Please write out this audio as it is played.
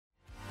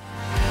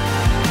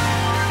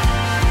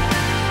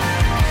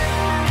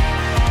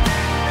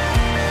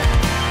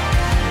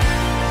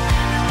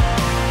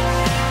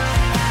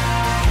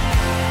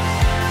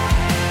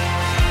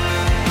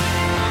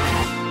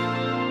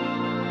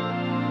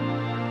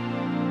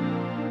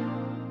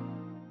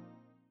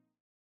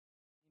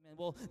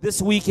Well,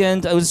 this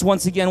weekend, I just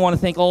once again want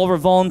to thank all of our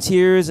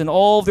volunteers and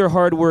all of their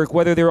hard work,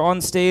 whether they're on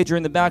stage or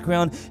in the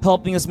background,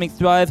 helping us make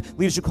Thrive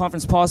Leadership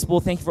Conference possible.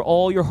 Thank you for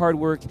all your hard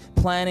work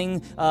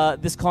planning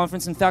this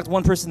conference. In fact,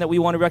 one person that we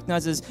want to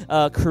recognize is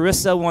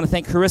Carissa. We want to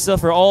thank Carissa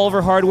for all of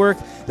her hard work.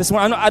 This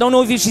one, I don't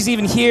know if she's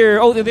even here.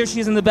 Oh, there she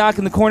is in the back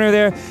in the corner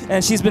there,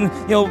 and she's been,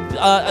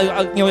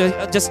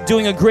 just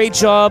doing a great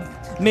job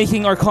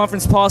making our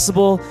conference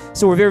possible.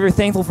 So we're very, very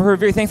thankful for her,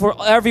 very thankful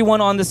for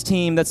everyone on this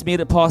team that's made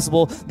it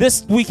possible.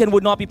 This weekend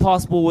would not be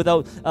possible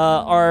without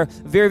our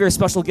very, very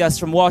special guests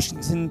from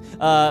Washington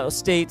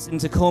State in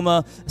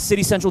Tacoma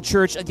City Central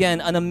Church. Again,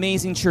 an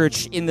amazing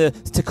church in the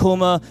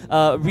Tacoma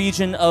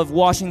region of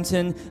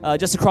Washington,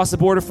 just across the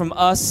border from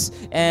us.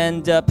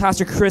 And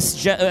Pastor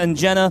Chris and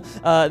Jenna,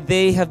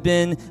 they have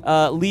been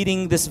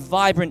leading this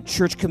vibrant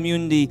church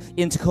community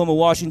in Tacoma,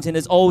 Washington.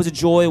 It's always a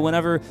joy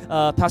whenever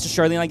Pastor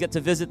Charlene and I get to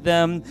visit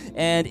them.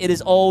 And it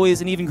is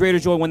always an even greater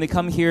joy when they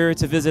come here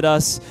to visit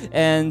us.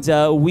 And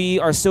we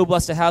are so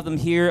blessed to have them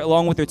here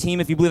along with their team.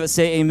 If you believe it,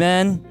 say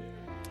amen.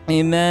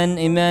 Amen,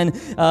 amen.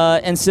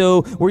 And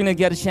so we're going to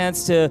get a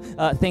chance to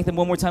thank them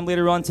one more time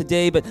later on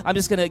today, but I'm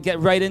just going to get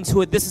right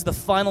into it. This is the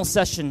final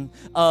session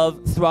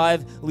of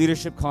Thrive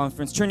Leadership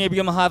Conference. Turn your neighbor,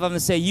 give them a high five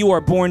and say, you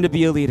are born to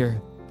be a leader.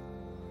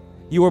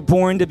 You are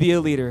born to be a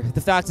leader.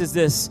 The fact is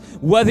this,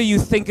 whether you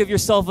think of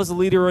yourself as a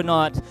leader or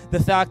not,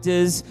 the fact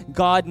is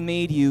God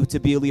made you to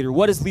be a leader.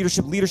 What is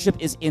leadership? Leadership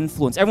is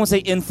influence. Everyone say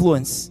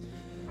influence.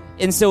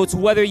 And so it's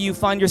whether you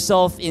find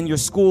yourself in your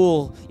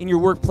school, in your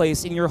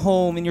workplace, in your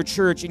home, in your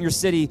church, in your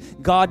city,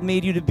 God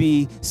made you to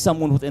be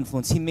someone with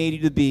influence. He made you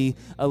to be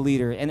a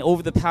leader. And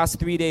over the past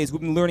 3 days, we've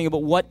been learning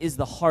about what is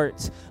the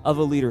heart of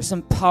a leader.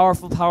 Some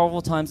powerful,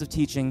 powerful times of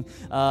teaching.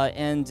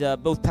 And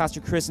both Pastor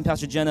Chris and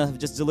Pastor Jenna have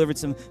just delivered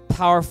some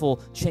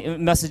powerful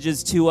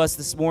messages to us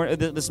this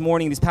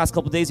morning, these past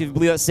couple of days. If you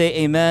believe that,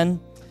 say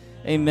amen.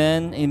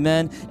 Amen,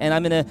 amen. And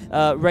I'm going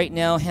to right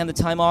now hand the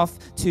time off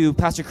to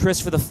Pastor Chris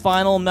for the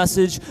final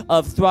message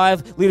of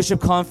Thrive Leadership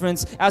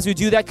Conference. As we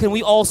do that, can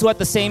we also at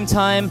the same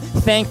time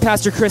thank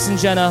Pastor Chris and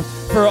Jenna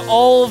for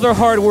all of their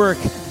hard work,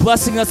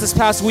 blessing us this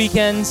past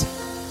weekend.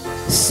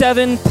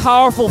 7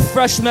 powerful,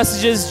 fresh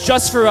messages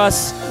just for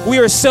us. We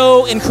are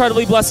so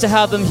incredibly blessed to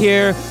have them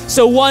here.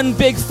 So one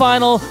big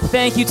final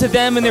thank you to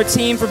them and their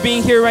team for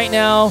being here right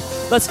now.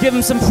 Let's give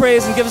them some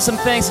praise and give them some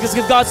thanks. Let's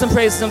give God some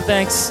praise and some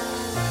thanks.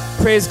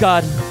 Praise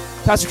God.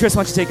 Pastor Chris,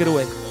 why don't you take it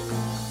away?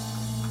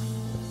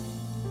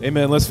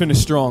 Amen. Let's finish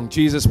strong.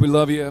 Jesus, we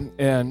love you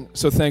and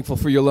so thankful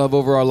for your love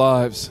over our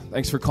lives.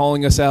 Thanks for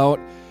calling us out.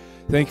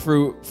 Thank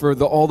you for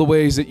all the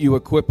ways that you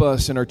equip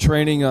us and are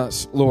training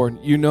us, Lord.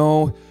 You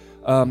know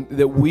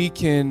that we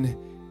can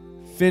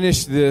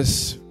finish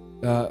this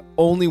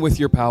only with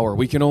your power.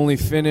 We can only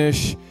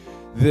finish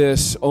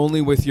this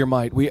only with your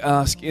might. We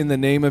ask in the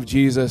name of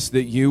Jesus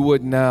that you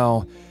would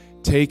now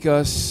take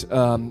us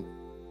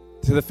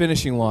to the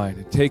finishing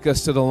line. Take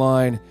us to the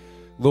line,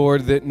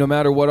 Lord, that no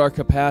matter what our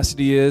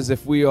capacity is,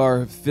 if we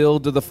are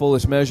filled to the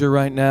fullest measure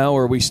right now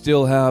or we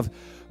still have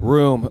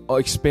room,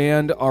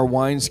 expand our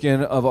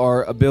wineskin of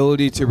our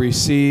ability to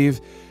receive,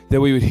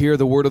 that we would hear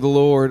the word of the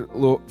Lord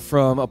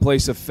from a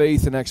place of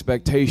faith and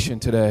expectation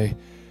today.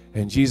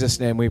 In Jesus'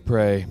 name we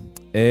pray.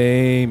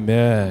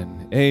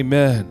 Amen.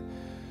 Amen.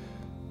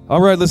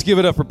 All right, let's give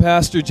it up for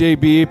Pastor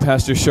JB,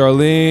 Pastor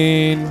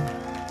Charlene.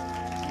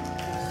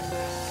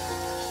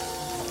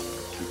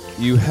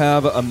 You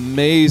have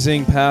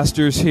amazing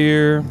pastors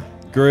here,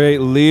 great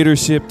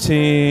leadership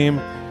team.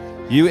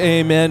 You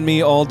amen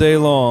me all day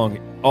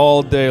long,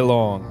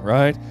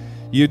 right?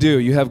 You do.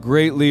 You have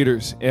great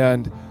leaders.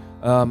 And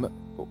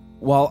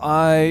while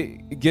I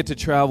get to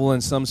travel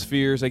in some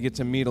spheres, I get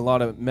to meet a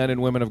lot of men and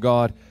women of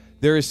God,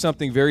 there is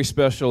something very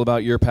special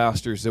about your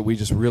pastors that we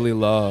just really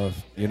love,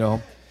 you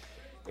know?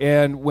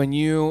 And when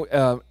you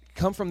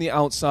come from the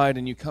outside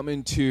and you come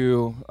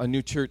into a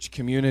new church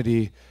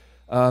community,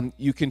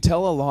 you can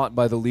tell a lot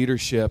by the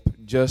leadership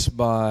just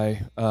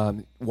by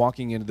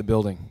walking into the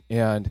building.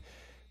 And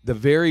the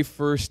very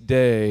first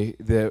day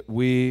that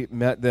we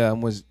met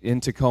them was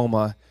in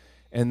Tacoma,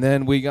 and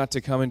then we got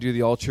to come and do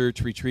the all-church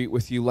retreat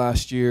with you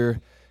last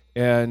year,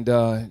 and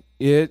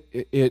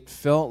it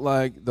felt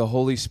like the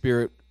Holy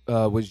Spirit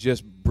was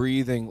just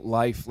breathing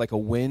life like a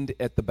wind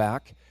at the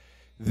back,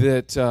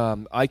 that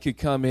I could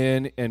come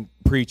in and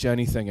preach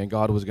anything and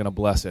God was going to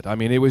bless it. I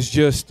mean, it was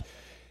just...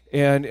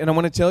 And I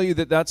want to tell you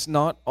that that's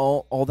not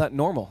all that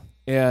normal.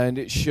 And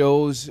it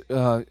shows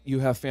you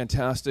have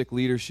fantastic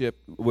leadership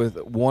with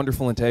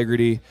wonderful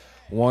integrity,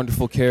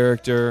 wonderful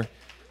character.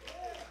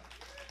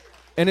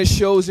 And it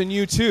shows in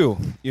you too,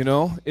 you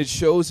know. It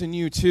shows in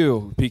you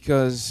too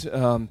because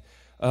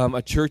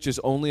a church is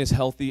only as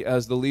healthy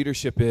as the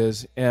leadership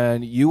is.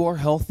 And you are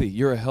healthy.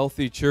 You're a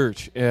healthy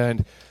church.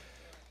 And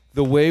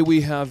the way we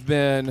have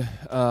been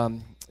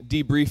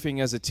debriefing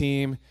as a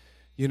team,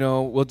 you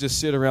know, we'll just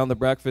sit around the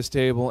breakfast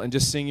table and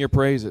just sing your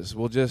praises.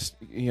 We'll just,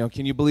 you know,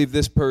 can you believe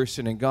this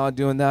person and God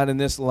doing that in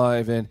this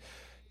life? And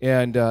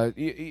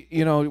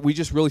you know, we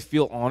just really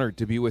feel honored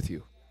to be with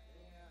you,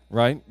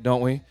 right?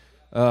 Don't we?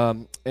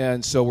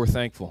 And so we're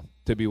thankful.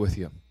 to be with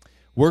you.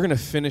 We're going to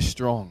finish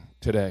strong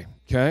today,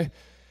 okay?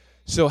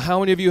 So how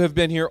many of you have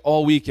been here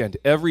all weekend?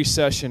 Every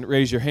session,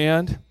 raise your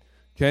hand.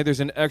 Okay, there's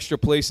an extra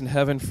place in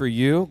heaven for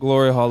you.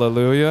 Glory,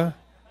 hallelujah.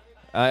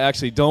 I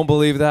actually don't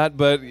believe that,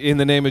 but in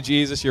the name of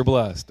Jesus, you're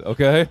blessed,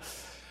 okay?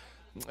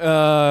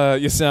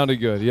 You sounded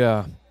good,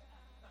 yeah.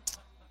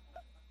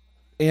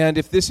 And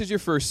if this is your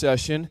first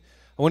session,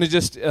 I want to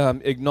just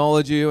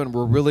acknowledge you, and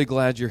we're really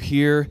glad you're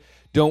here.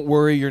 Don't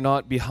worry, you're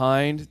not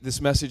behind.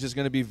 This message is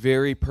going to be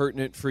very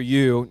pertinent for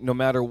you, no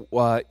matter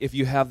if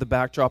you have the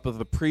backdrop of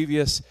the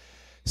previous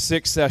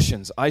 6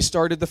 sessions. I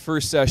started the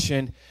first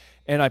session,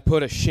 and I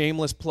put a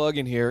shameless plug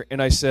in here,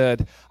 and I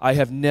said, I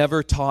have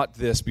never taught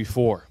this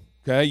before.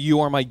 Okay, you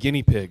are my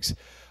guinea pigs.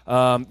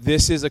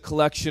 This is a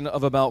collection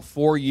of about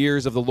 4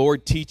 years of the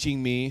Lord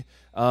teaching me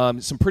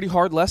some pretty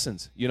hard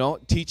lessons,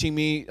 teaching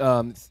me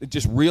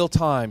just real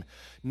time,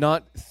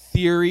 not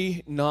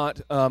theory,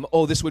 not,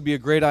 this would be a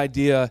great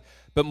idea,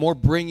 but more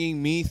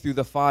bringing me through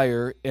the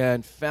fire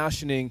and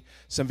fashioning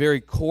some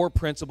very core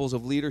principles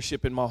of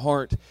leadership in my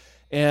heart.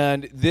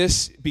 And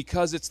this,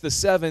 because it's the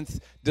 7th,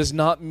 does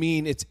not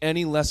mean it's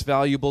any less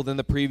valuable than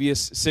the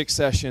previous 6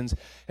 sessions.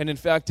 And in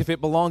fact, if it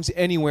belongs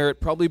anywhere,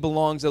 it probably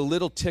belongs a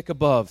little tick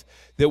above.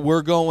 That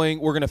we're going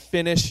to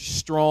finish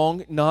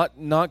strong,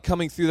 not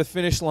coming through the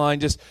finish line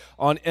just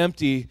on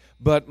empty.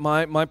 But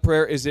my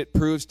prayer is it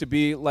proves to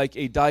be like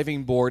a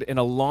diving board and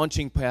a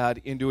launching pad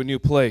into a new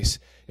place.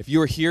 If you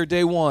were here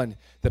day 1,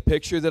 the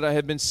picture that I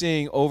have been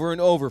seeing over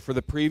and over for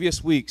the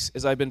previous weeks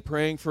as I've been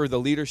praying for the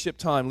leadership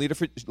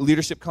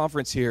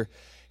conference here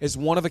is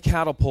one of a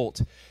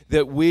catapult,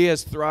 that we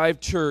as Thrive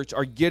Church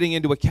are getting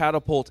into a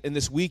catapult. And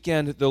this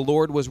weekend, the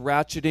Lord was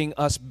ratcheting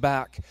us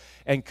back.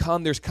 And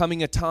there's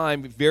coming a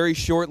time very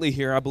shortly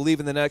here, I believe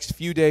in the next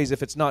few days,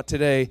 if it's not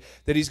today,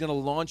 that He's going to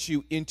launch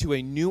you into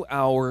a new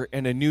hour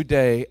and a new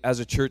day as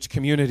a church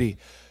community.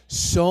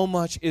 So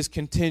much is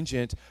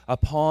contingent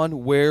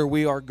upon where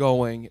we are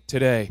going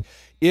today.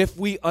 If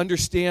we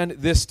understand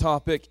this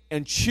topic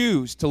and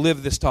choose to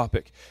live this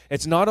topic,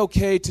 it's not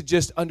okay to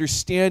just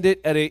understand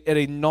it at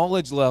a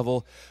knowledge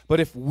level,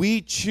 but if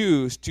we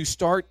choose to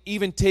start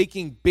even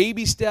taking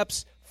baby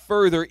steps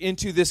further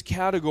into this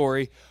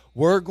category,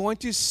 we're going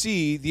to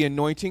see the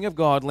anointing of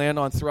God land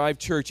on Thrive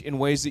Church in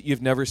ways that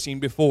you've never seen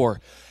before.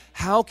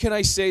 How can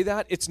I say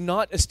that? It's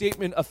not a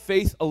statement of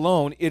faith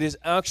alone. It is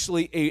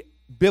actually a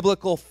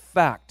biblical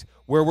fact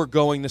where we're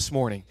going this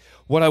morning.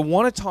 What I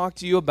want to talk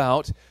to you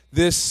about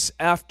this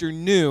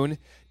afternoon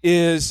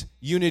is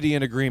unity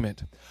and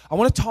agreement. I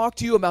want to talk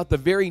to you about the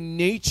very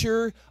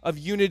nature of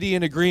unity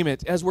and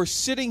agreement. As we're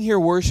sitting here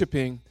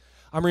worshiping,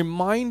 I'm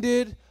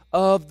reminded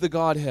of the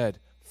Godhead,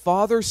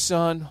 Father,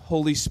 Son,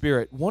 Holy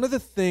Spirit. One of the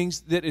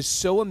things that is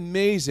so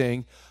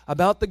amazing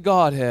about the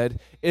Godhead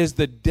is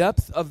the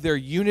depth of their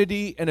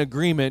unity and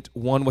agreement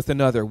one with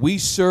another. We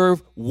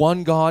serve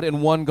one God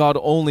and one God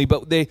only,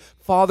 but they,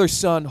 Father,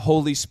 Son,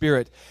 Holy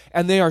Spirit.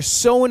 And they are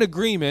so in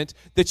agreement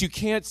that you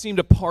can't seem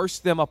to parse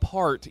them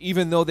apart,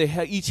 even though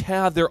they each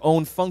have their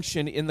own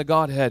function in the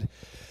Godhead.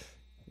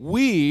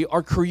 We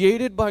are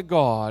created by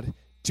God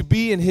to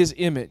be in His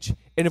image.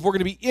 And if we're going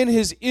to be in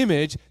His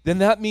image, then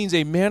that means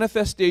a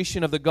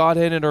manifestation of the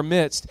Godhead in our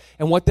midst.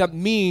 And what that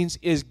means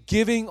is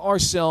giving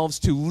ourselves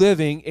to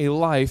living a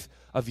life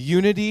of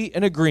unity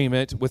and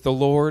agreement with the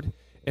Lord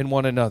and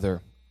one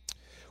another.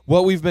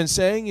 What we've been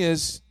saying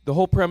is the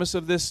whole premise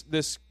of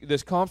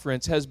this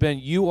conference has been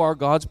you are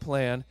God's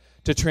plan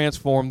to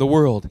transform the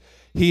world.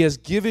 He has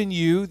given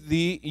you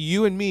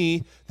and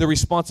me the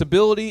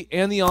responsibility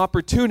and the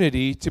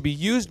opportunity to be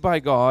used by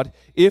God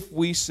if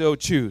we so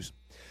choose.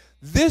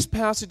 This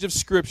passage of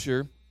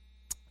Scripture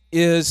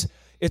it's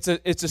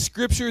a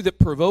Scripture that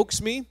provokes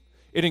me,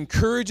 it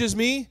encourages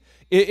me,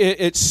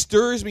 it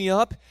stirs me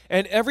up,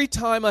 and every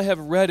time I have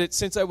read it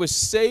since I was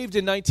saved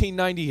in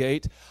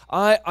 1998,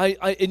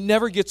 it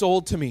never gets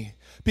old to me,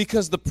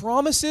 because the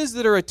promises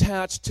that are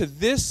attached to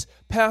this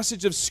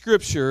passage of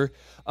Scripture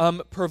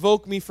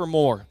provoke me for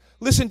more.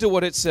 Listen to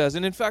what it says,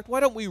 and in fact,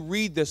 why don't we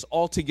read this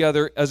all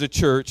together as a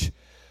church?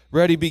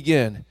 Ready,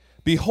 begin.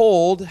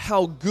 Behold,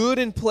 how good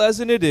and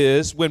pleasant it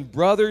is when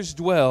brothers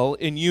dwell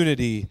in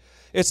unity.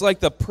 It's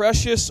like the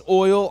precious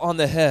oil on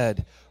the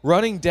head,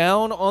 running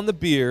down on the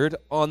beard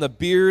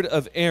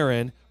of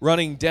Aaron,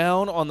 running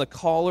down on the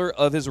collar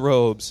of his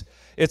robes.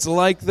 It's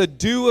like the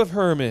dew of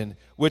Hermon,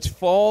 which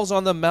falls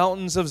on the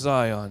mountains of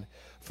Zion.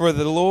 For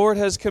the Lord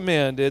has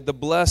commanded the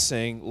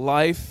blessing,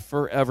 life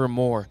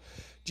forevermore.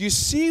 Do you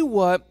see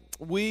what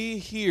we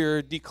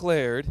here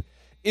declared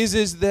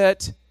is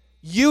that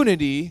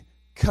unity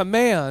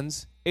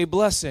commands a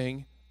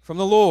blessing from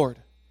the Lord.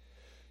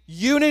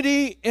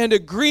 Unity and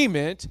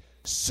agreement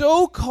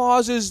so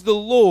causes the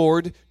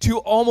Lord to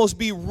almost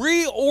be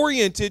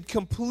reoriented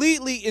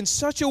completely in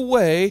such a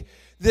way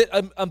that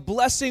a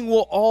blessing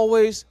will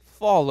always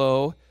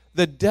follow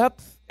the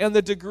depth and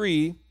the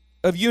degree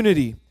of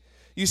unity.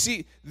 You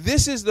see,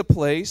 this is the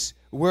place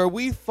where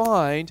we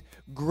find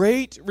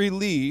great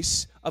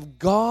release of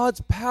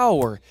God's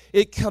power.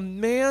 It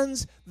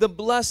commands the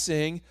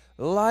blessing,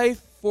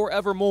 life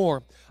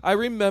forevermore. I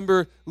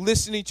remember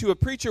listening to a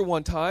preacher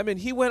one time, and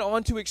he went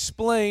on to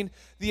explain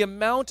the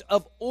amount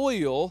of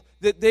oil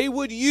that they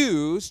would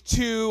use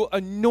to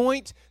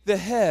anoint the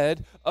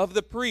head of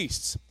the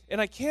priests. And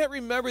I can't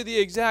remember the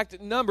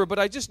exact number, but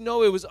I just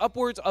know it was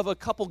upwards of a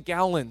couple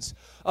gallons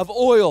of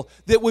oil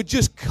that would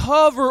just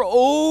cover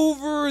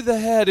over the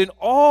head and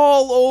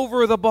all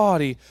over the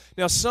body.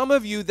 Now, some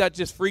of you, that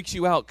just freaks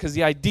you out because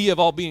the idea of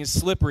all being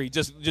slippery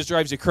just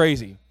drives you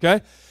crazy,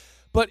 okay?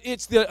 But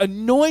it's the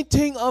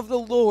anointing of the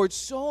Lord,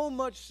 so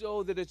much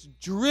so that it's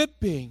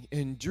dripping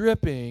and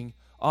dripping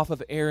off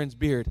of Aaron's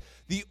beard.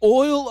 The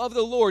oil of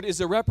the Lord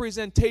is a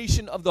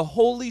representation of the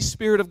Holy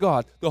Spirit of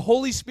God. The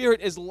Holy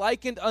Spirit is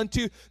likened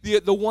unto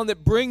the one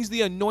that brings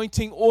the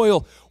anointing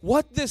oil.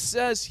 What this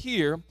says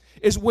here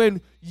is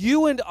when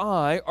you and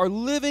I are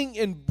living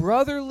in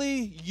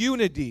brotherly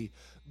unity,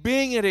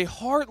 being at a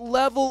heart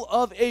level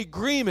of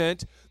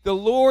agreement, the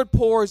Lord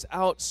pours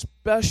out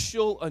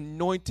special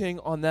anointing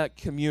on that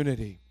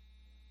community.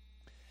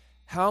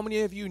 How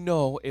many of you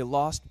know a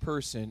lost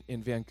person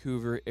in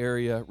Vancouver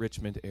area,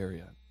 Richmond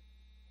area?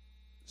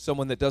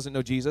 Someone that doesn't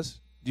know Jesus?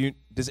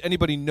 Does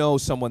anybody know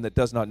someone that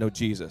does not know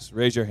Jesus?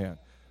 Raise your hand.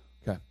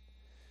 Okay.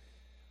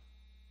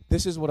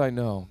 This is what I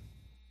know,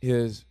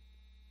 is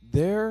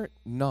they're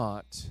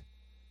not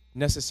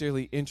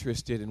necessarily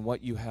interested in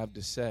what you have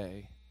to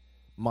say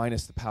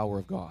minus the power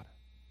of God.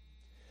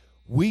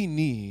 We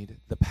need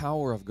the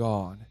power of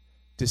God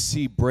to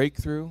see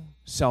breakthrough,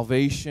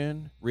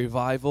 salvation,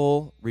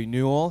 revival,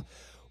 renewal.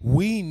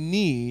 We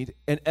need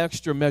an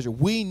extra measure.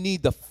 We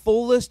need the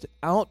fullest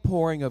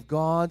outpouring of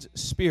God's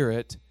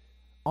Spirit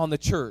on the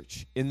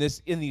church in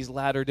these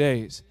latter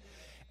days.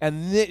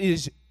 And it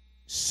is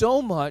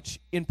so much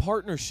in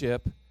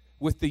partnership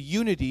with the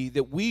unity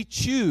that we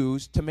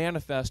choose to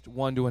manifest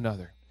one to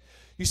another.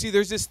 You see,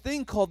 there's this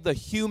thing called the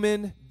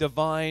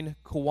human-divine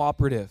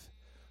cooperative,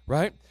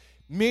 right?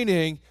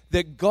 Meaning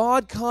that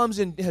God comes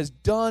and has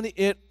done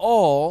it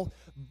all,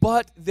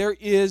 but there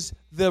is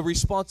the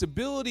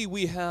responsibility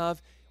we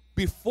have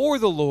before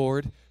the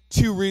Lord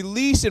to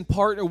release and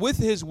partner with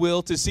His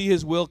will to see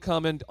His will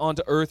come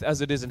onto earth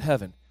as it is in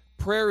heaven.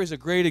 Prayer is a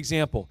great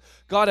example.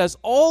 God has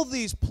all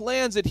these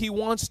plans that He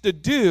wants to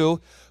do,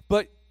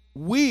 but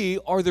we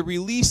are the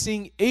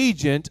releasing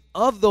agent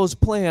of those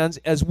plans.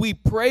 As we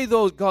pray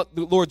the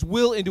Lord's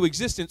will into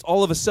existence,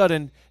 all of a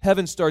sudden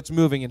heaven starts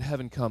moving and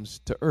heaven comes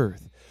to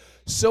earth.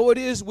 So it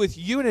is with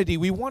unity.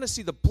 We want to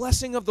see the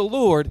blessing of the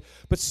Lord,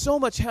 but so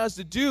much has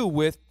to do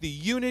with the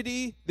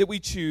unity that we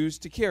choose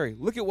to carry.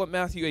 Look at what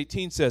Matthew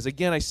 18 says.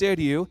 Again, I say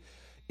to you,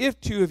 if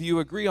two of you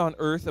agree on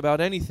earth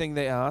about anything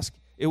they ask,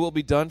 it will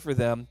be done for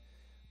them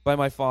by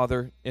my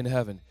Father in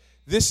heaven.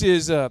 This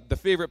is the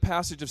favorite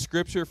passage of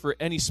Scripture for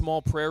any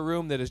small prayer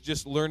room that is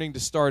just learning to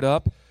start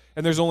up,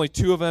 and there's only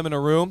two of them in a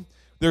room.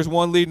 There's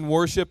one leading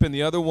worship and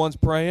the other one's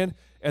praying,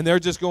 and they're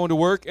just going to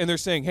work, and they're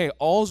saying, hey,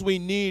 all we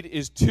need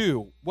is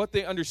two. What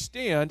they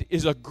understand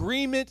is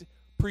agreement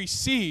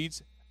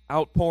precedes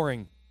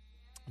outpouring.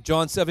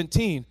 John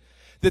 17,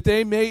 that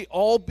they may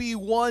all be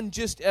one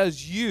just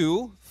as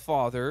you,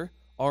 Father,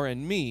 are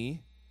in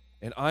me,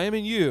 and I am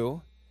in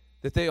you,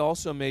 that they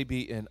also may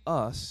be in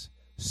us,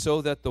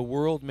 so that the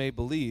world may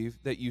believe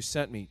that you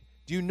sent me.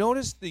 Do you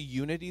notice the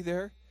unity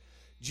there?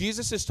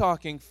 Jesus is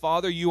talking,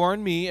 Father, you are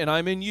in me, and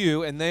I'm in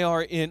you, and they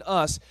are in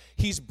us.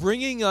 He's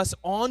bringing us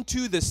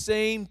onto the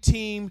same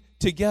team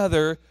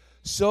together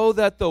so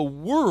that the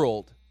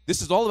world,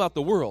 this is all about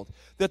the world,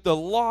 that the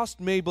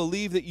lost may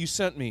believe that you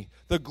sent me.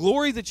 The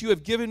glory that you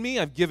have given me,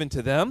 I've given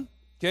to them.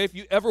 Okay, if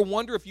you ever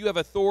wonder if you have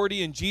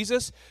authority in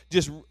Jesus,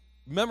 just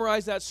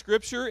memorize that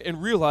scripture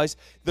and realize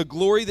the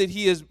glory that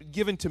He has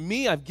given to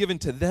me, I've given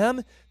to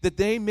them, that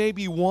they may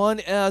be one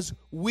as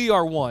we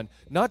are one.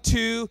 Not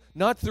two,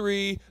 not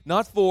three,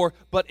 not four,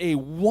 but a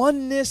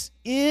oneness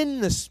in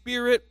the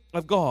Spirit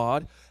of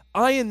God,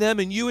 I in them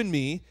and you in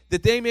me,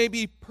 that they may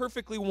be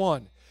perfectly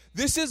one.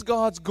 This is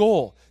God's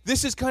goal.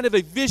 This is kind of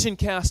a vision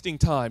casting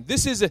time.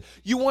 This is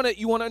you want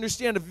to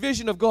understand a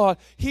vision of God.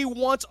 He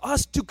wants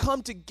us to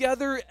come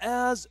together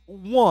as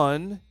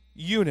one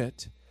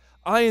unit.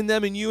 I in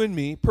them and you in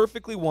me,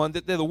 perfectly one,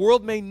 that the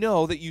world may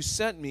know that you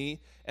sent me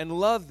and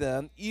love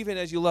them even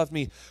as you love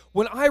me.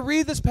 When I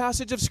read this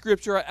passage of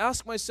Scripture, I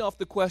ask myself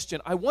the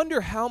question, I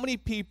wonder how many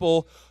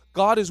people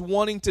God is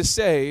wanting to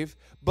save,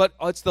 but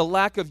it's the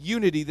lack of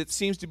unity that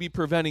seems to be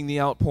preventing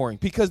the outpouring.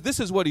 Because this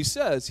is what He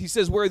says. He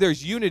says where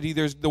there's unity,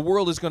 the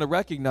world is going to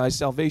recognize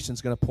salvation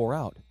is going to pour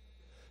out.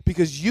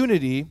 Because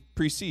unity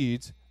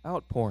precedes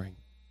outpouring.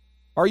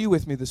 Are you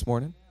with me this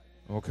morning?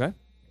 Okay.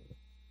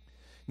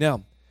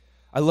 Now,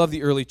 I love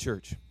the early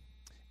church,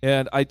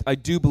 and I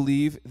do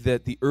believe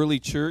that the early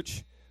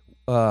church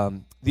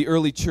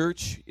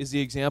is the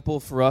example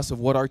for us of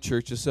what our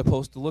church is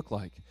supposed to look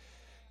like.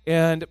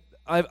 And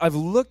I've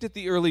looked at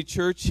the early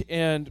church,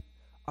 and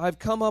I've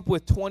come up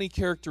with 20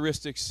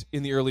 characteristics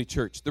in the early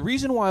church. The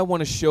reason why I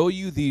want to show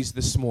you these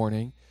this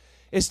morning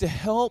is to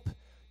help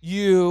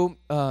you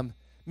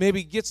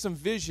maybe get some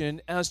vision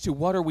as to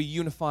what are we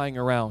unifying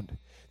around.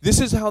 This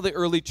is how the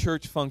early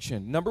church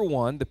functioned. Number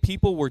one, the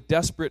people were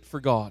desperate for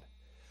God.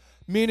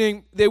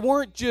 Meaning they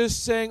weren't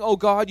just saying, oh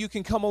God, you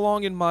can come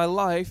along in my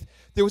life.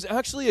 There was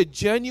actually a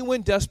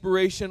genuine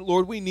desperation.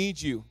 Lord, we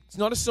need you. It's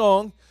not a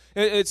song.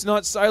 It's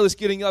not Silas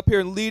getting up here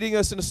and leading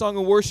us in a song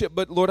of worship,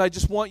 but Lord, I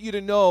just want you to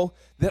know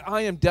that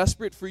I am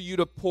desperate for you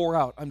to pour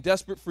out. I'm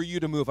desperate for you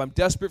to move. I'm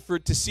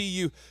desperate to see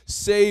you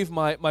save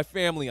my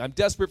family. I'm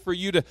desperate for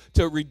you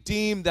to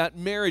redeem that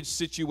marriage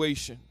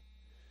situation.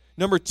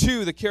 Number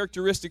two, the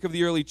characteristic of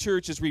the early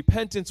church is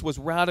repentance was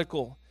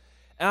radical,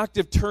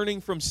 active turning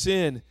from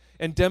sin,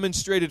 and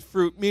demonstrated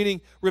fruit,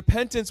 meaning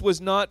repentance was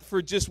not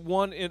for just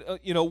one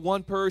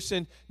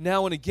person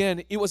now and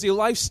again. It was a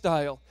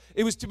lifestyle.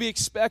 It was to be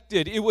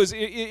expected. It was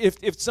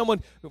if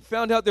someone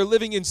found out they're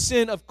living in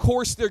sin, of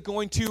course they're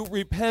going to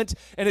repent,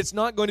 and it's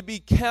not going to be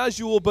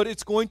casual, but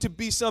it's going to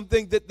be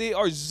something that they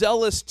are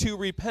zealous to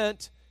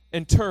repent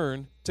and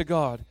turn to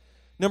God.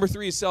 Number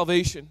three is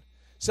salvation.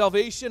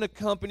 Salvation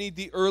accompanied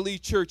the early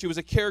church. It was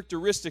a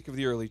characteristic of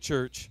the early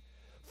church.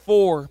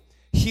 4,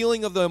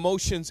 healing of the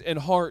emotions and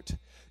heart.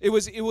 It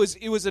was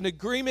an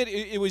agreement.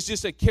 It was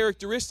just a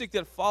characteristic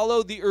that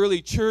followed the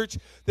early church,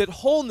 that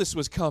wholeness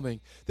was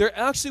coming. There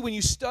actually, when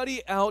you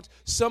study out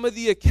some of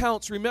the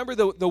accounts, remember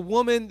the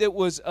woman that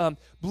was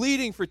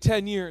bleeding for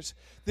 10 years.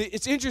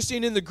 It's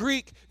interesting in the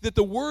Greek that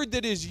the word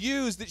that is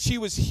used, that she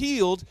was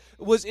healed,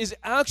 is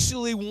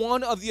actually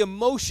one of the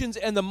emotions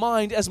and the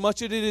mind as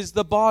much as it is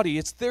the body.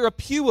 It's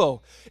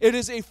therapeuo. It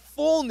is a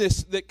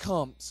fullness that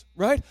comes,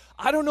 right?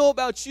 I don't know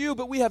about you,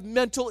 but we have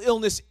mental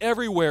illness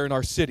everywhere in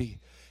our city.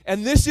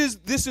 And this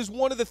is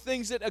one of the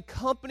things that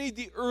accompanied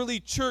the early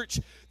church,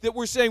 that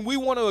we're saying we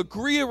want to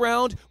agree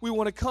around, we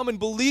want to come and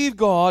believe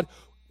God,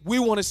 we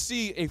want to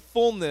see a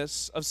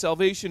fullness of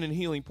salvation and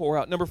healing pour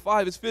out. Number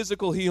 5 is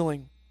physical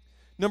healing.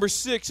 Number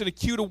 6, an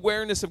acute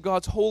awareness of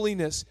God's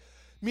holiness,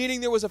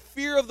 meaning there was a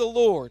fear of the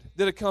Lord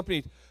that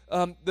accompanied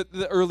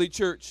the early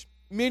church,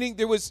 meaning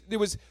there was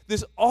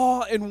this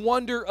awe and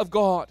wonder of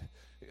God.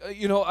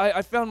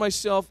 I found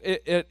myself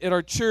at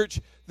our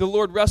church. The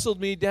Lord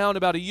wrestled me down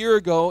about a year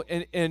ago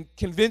and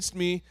convinced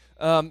me,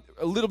 a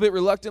little bit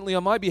reluctantly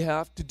on my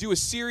behalf, to do a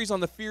series on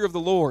the fear of the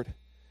Lord.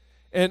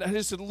 And I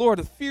just said, Lord,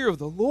 the fear of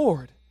the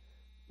Lord,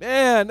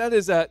 man,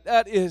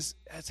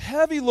 that's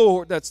heavy,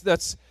 Lord.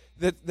 That's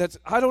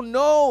I don't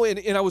know.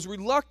 And I was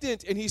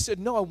reluctant. And He said,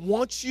 no, I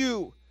want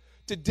you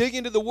to dig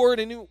into the Word.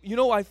 And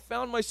I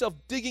found myself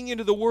digging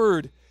into the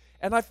Word,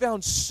 and I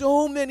found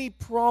so many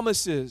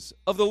promises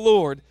of the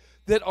Lord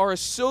that are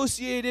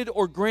associated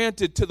or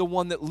granted to the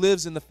one that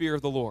lives in the fear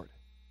of the Lord.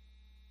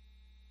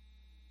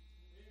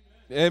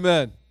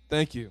 Amen.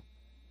 Thank you.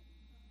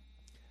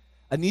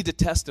 A need to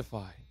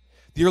testify.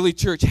 The early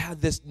church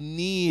had this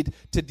need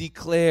to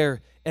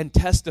declare and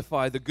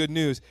testify the good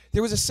news.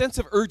 There was a sense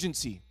of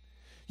urgency.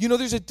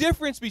 There's a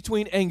difference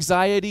between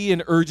anxiety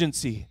and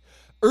urgency.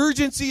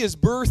 Urgency is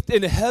birthed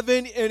in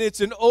heaven, and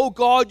it's an, oh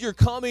God, you're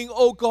coming.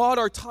 Oh God,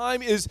 our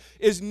time is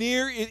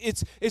near.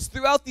 It's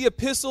throughout the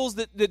epistles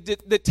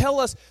that tell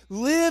us,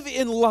 live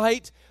in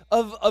light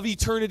of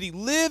eternity.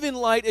 Live in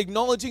light,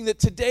 acknowledging that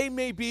today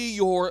may be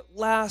your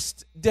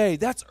last day.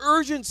 That's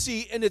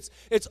urgency, and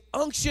it's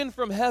unction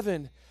from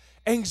heaven.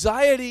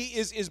 Anxiety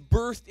is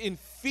birthed in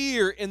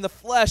fear in the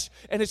flesh,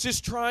 and it's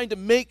just trying to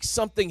make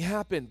something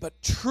happen.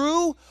 But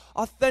true,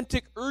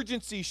 authentic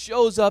urgency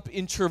shows up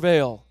in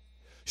travail.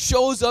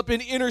 Shows up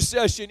in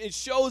intercession. It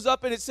shows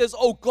up and it says,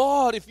 oh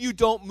God, if you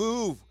don't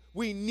move,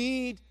 we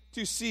need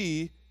to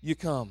see you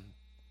come.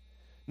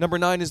 Number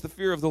 9 is the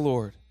fear of the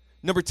Lord.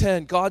 Number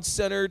 10,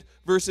 God-centered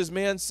versus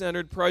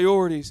man-centered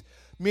priorities.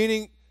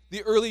 Meaning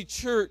the early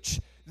church,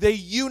 they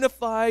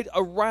unified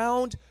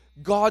around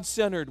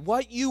God-centered.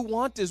 What you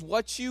want is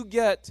what you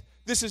get.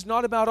 This is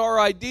not about our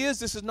ideas.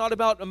 This is not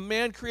about a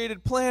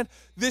man-created plan.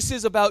 This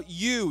is about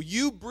you.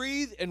 You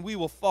breathe and we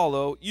will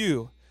follow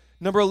you.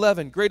 Number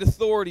 11, great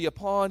authority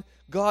upon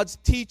God's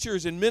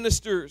teachers and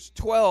ministers.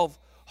 12,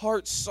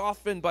 hearts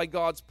softened by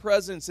God's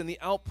presence and the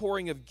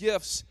outpouring of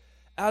gifts.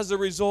 As a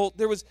result,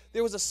 there was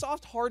a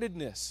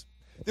soft-heartedness.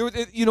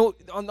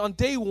 On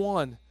day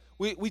 1,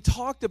 we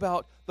talked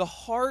about the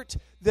heart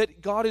that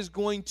God is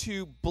going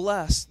to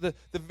bless. The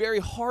very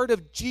heart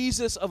of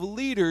Jesus, of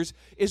leaders,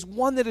 is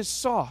one that is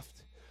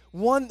soft.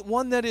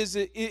 One that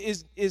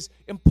is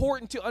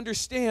important to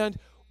understand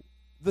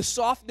the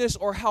softness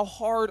or how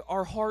hard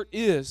our heart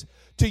is,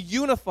 to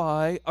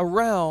unify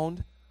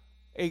around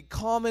a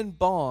common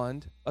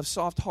bond of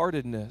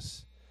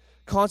soft-heartedness.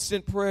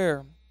 Constant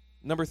prayer.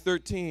 Number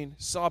 13,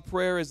 saw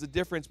prayer as the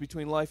difference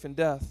between life and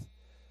death.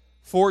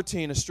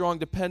 14, a strong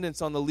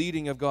dependence on the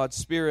leading of God's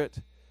Spirit.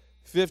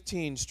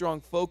 15,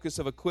 strong focus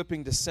of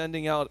equipping to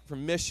sending out for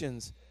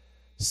missions.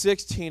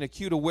 16,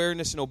 acute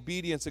awareness and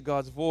obedience of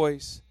God's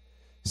voice.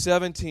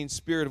 17,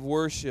 spirit of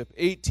worship.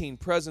 18,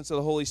 presence of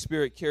the Holy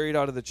Spirit carried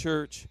out of the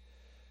church.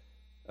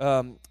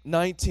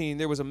 19,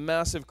 there was a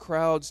massive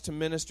crowds to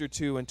minister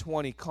to. And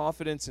 20,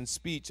 confidence in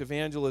speech,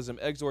 evangelism,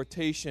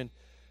 exhortation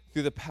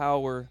through the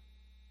power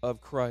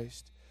of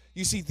Christ.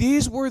 You see,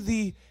 these were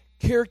the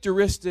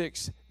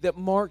characteristics that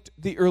marked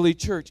the early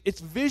church. It's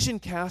vision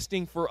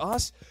casting for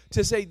us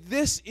to say,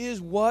 this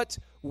is what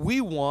we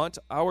want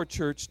our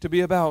church to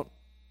be about.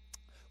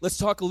 Let's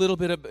talk a little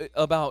bit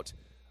about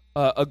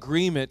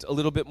agreement a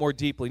little bit more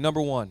deeply.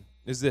 Number one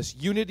is this: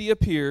 unity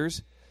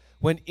appears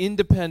when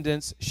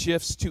independence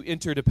shifts to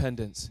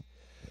interdependence.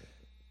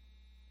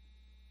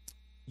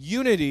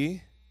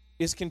 Unity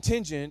is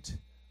contingent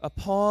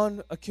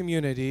upon a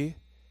community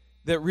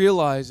that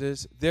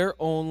realizes they're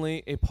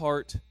only a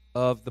part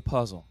of the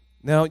puzzle.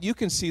 Now, you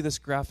can see this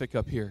graphic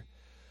up here.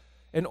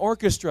 An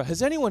orchestra.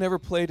 Has anyone ever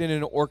played in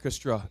an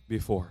orchestra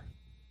before?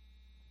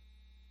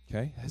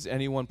 Okay. Has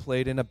anyone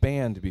played in a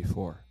band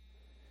before?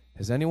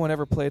 Has anyone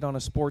ever played on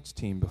a sports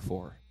team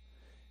before?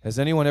 Has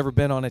anyone ever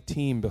been on a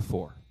team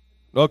before?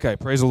 Okay,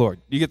 praise the Lord.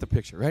 You get the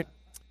picture, right?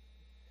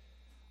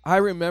 I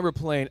remember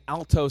playing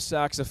alto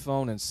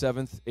saxophone in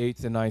 7th,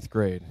 8th, and 9th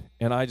grade,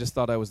 and I just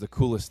thought I was the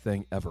coolest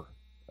thing ever.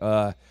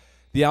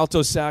 The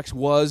alto sax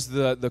was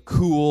the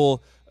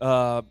cool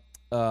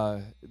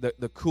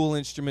cool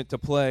instrument to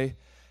play,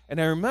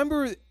 and I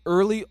remember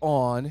early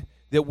on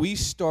that we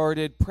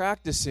started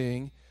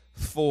practicing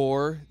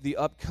for the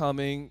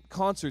upcoming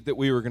concert that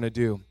we were going to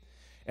do,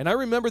 and I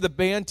remember the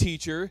band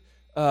teacher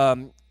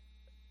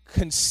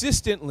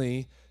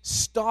consistently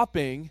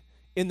stopping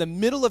in the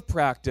middle of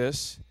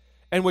practice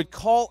and would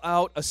call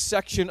out a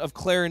section of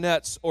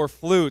clarinets or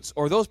flutes,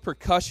 or those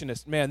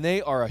percussionists. Man,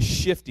 they are a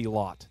shifty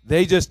lot.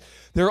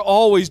 They're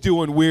always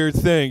doing weird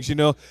things, you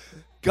know.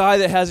 Guy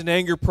that has an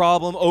anger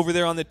problem over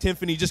there on the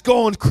timpani just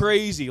going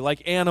crazy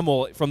like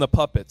Animal from the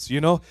Puppets, you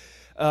know,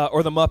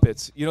 or the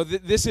Muppets. You know,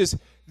 this is,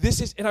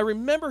 and I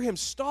remember him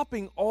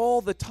stopping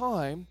all the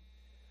time,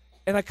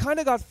 and I kind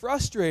of got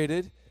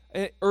frustrated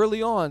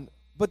early on,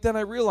 but then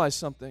I realized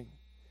something.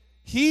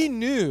 He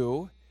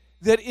knew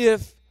that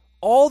if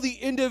all the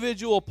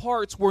individual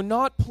parts were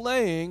not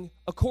playing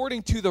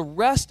according to the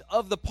rest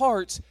of the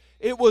parts,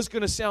 it was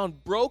going to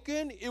sound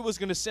broken, it was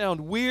going to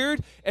sound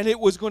weird, and it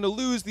was going to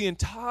lose the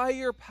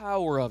entire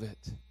power of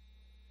it.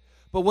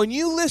 But when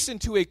you listen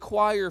to a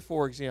choir,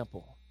 for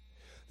example,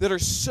 that are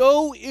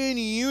so in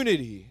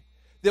unity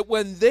that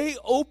when they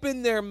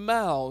open their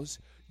mouths,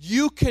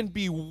 you can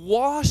be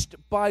washed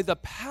by the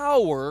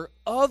power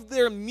of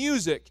their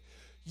music.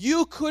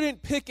 You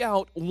couldn't pick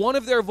out one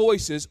of their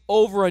voices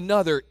over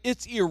another.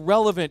 It's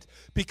irrelevant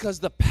because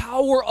the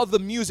power of the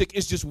music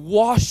is just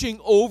washing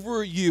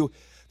over you.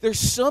 There's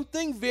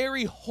something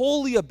very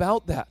holy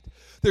about that.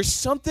 There's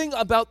something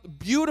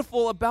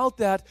beautiful about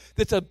that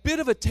that's a bit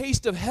of a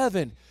taste of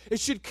heaven. It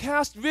should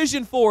cast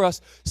vision for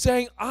us,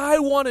 saying, I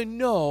want to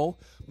know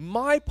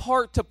my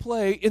part to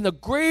play in the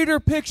greater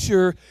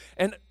picture,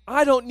 and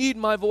I don't need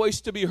my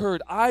voice to be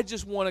heard. I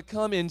just want to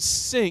come in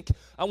sync.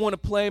 I want to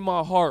play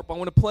my harp. I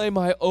want to play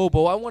my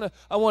oboe. I want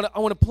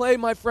to play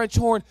my French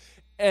horn.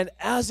 And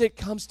as it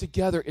comes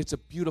together, it's a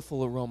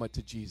beautiful aroma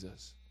to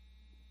Jesus.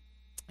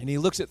 And he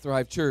looks at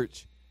Thrive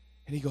Church,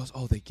 and he goes,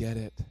 oh, they get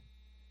it.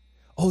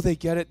 Oh, they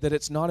get it, that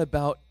it's not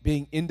about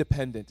being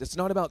independent. It's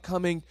not about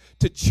coming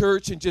to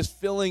church and just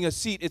filling a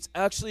seat. It's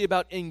actually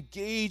about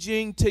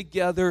engaging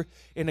together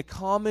in a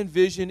common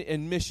vision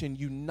and mission,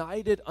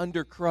 united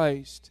under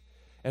Christ.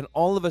 And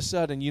all of a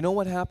sudden, you know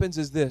what happens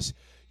is this.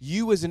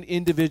 You as an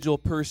individual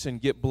person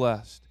get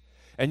blessed.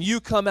 And you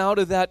come out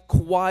of that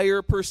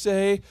choir, per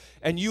se,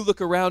 and you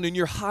look around and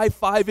you're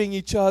high-fiving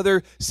each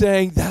other,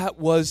 saying, that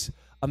was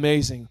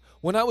amazing.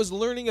 When I was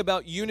learning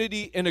about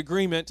unity and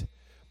agreement,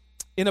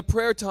 in a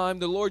prayer time,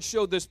 the Lord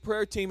showed this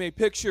prayer team a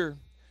picture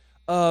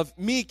of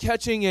me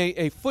catching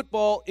a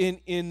football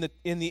in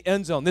the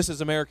end zone. This is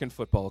American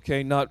football,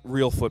 okay? Not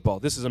real football.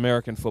 This is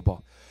American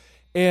football.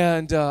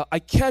 And I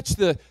catch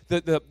the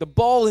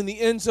ball in the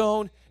end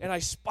zone, and I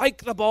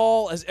spike the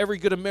ball, as every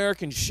good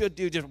American should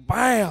do, just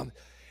bam!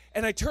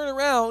 And I turn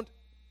around,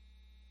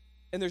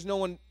 and there's no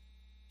one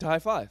to high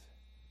five.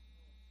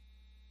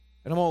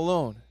 And I'm all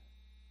alone.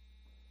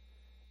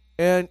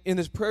 And in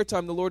this prayer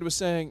time, the Lord was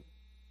saying,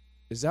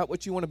 is that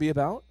what you want to be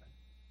about?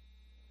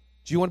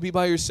 Do you want to be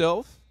by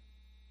yourself?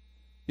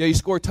 Yeah, you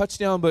score a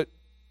touchdown, but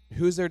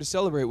who's there to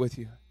celebrate with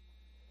you?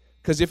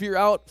 Because if you're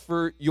out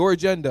for your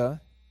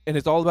agenda and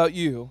it's all about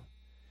you,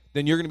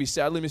 then you're going to be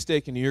sadly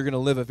mistaken and you're going to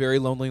live a very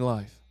lonely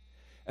life.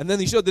 And then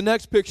he showed the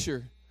next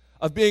picture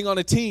of being on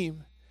a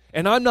team,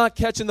 and I'm not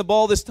catching the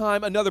ball this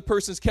time. Another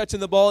person's catching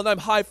the ball, and I'm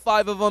high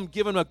five of them,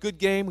 giving them a good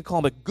game. We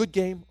call them a good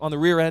game on the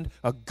rear end,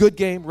 a good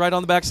game right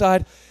on the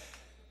backside.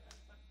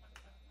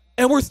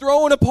 And we're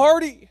throwing a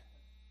party.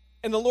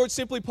 And the Lord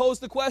simply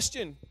posed the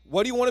question,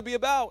 what do you want to be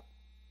about?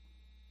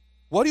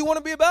 What do you want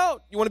to be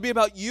about? You want to be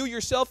about you,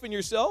 yourself, and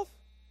yourself?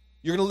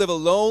 You're going to live a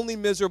lonely,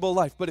 miserable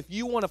life. But if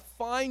you want to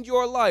find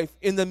your life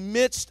in the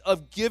midst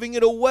of giving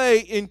it away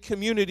in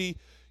community,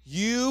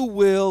 you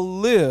will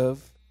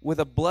live with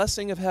a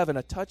blessing of heaven,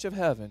 a touch of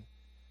heaven,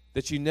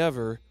 that you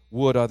never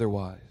would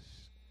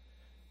otherwise.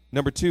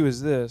 Number 2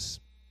 is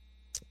this: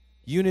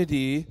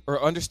 unity,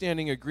 or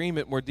understanding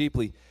agreement more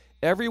deeply.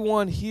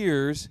 Everyone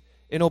hears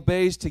and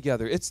obeys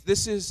together.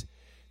 This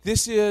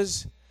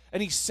is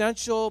an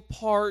essential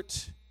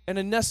part and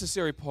a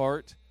necessary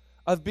part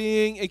of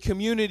being a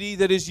community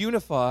that is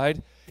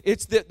unified.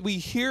 It's that we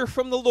hear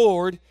from the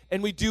Lord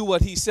and we do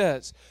what he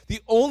says.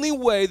 The only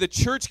way the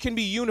church can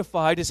be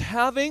unified is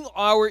having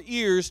our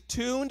ears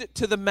tuned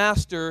to the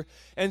Master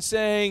and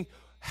saying,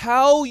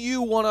 how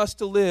you want us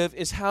to live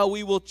is how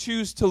we will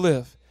choose to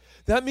live.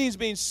 That means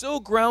being so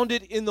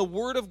grounded in the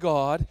Word of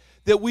God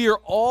that we are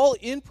all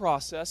in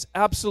process,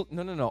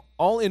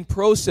 all in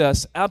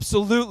process,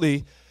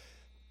 absolutely,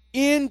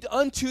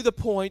 unto the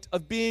point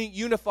of being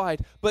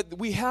unified. But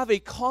we have a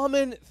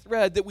common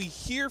thread that we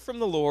hear from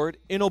the Lord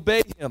and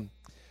obey him.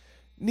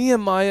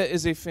 Nehemiah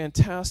is a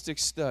fantastic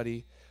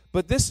study,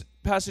 but this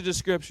passage of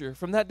Scripture,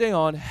 from that day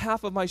on,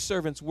 half of my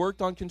servants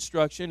worked on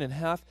construction and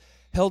half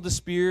held the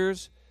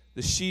spears,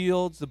 the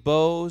shields, the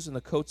bows, and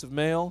the coats of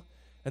mail.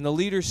 And the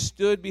leaders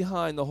stood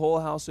behind the whole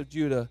house of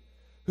Judah,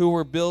 who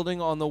were building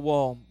on the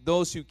wall.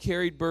 Those who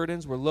carried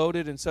burdens were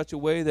loaded in such a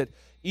way that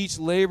each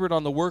labored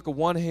on the work of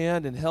one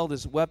hand and held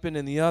his weapon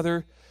in the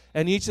other.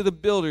 And each of the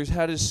builders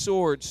had his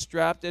sword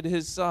strapped at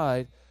his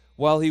side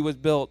while he was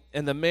built.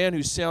 And the man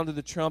who sounded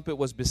the trumpet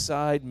was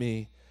beside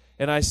me.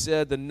 And I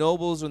said, the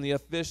nobles and the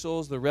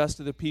officials, the rest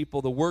of the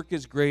people, the work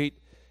is great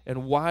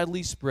and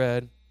widely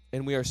spread,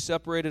 and we are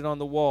separated on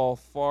the wall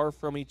far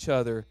from each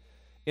other.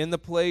 In the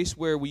place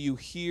where you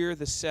hear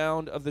the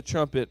sound of the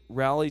trumpet,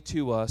 rally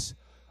to us.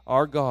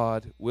 Our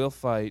God will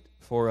fight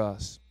for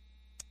us.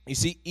 You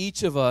see,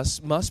 each of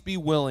us must be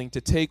willing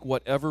to take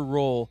whatever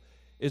role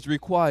is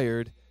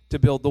required to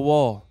build the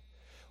wall.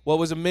 What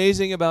was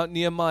amazing about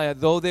Nehemiah,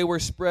 though they were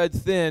spread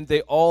thin,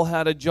 they all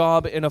had a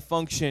job and a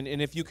function.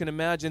 And if you can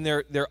imagine,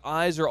 their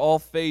eyes are all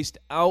faced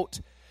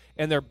out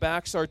and their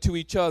backs are to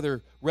each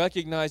other,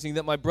 recognizing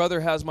that my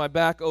brother has my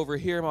back over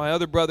here, my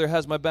other brother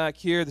has my back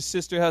here, the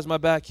sister has my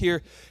back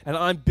here, and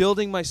I'm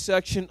building my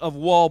section of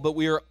wall, but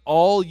we are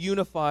all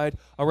unified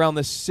around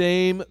the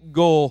same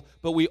goal,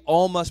 but we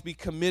all must be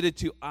committed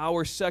to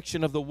our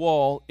section of the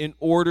wall in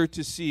order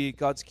to see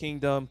God's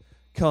kingdom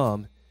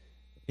come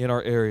in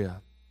our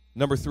area.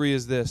 Number 3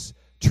 is this: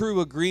 true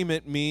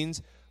agreement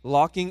means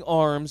locking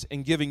arms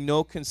and giving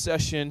no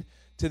concession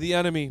to the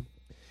enemy.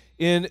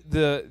 In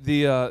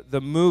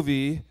the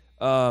movie,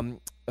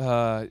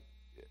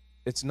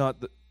 it's not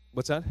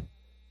what's that?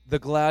 The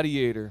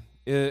Gladiator.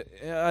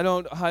 I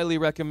don't highly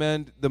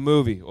recommend the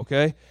movie.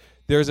 Okay,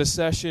 there's a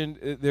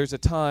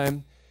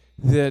time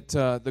that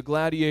the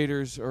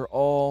gladiators are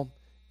all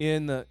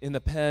in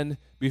the pen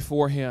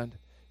beforehand,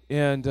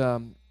 and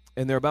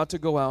they're about to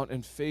go out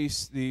and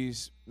face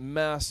these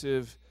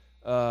massive,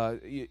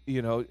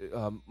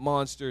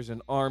 monsters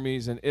and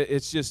armies, and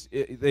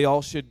they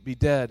all should be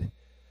dead.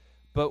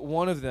 But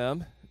one of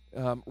them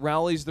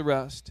rallies the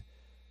rest,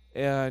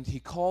 and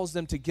he calls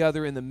them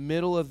together in the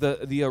middle of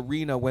the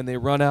arena when they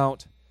run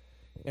out.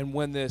 And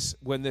when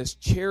this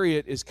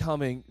chariot is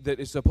coming that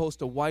is supposed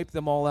to wipe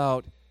them all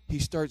out, he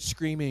starts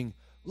screaming,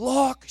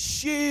 "Lock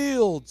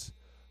shields!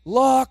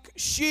 Lock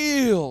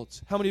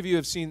shields!" How many of you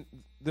have seen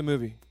the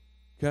movie?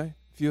 Okay?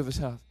 A few of us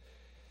have.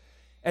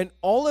 And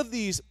all of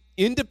these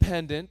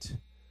independent,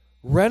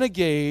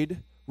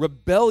 renegade,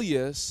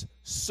 rebellious,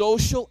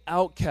 social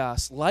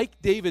outcasts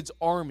like David's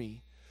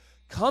army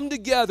come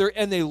together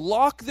and they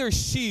lock their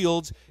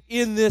shields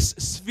in this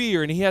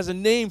sphere, and he has a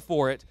name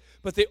for it,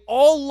 but they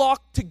all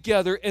lock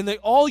together and they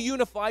all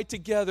unify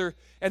together,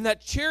 and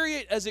that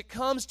chariot, as it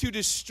comes to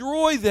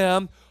destroy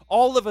them,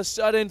 all of a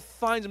sudden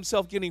finds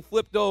himself getting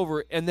flipped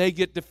over and they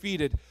get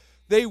defeated.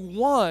 They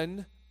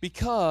won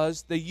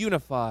because they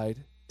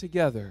unified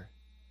together.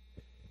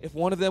 If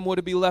one of them would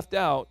have been left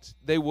out,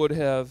 they would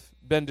have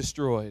been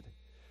destroyed.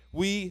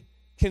 We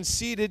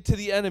conceded to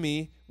the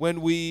enemy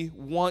when we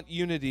want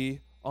unity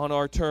on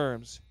our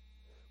terms.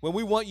 When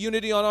we want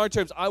unity on our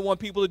terms, I want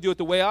people to do it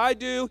the way I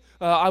do.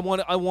 I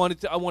want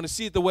to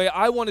see it the way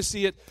I want to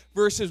see it.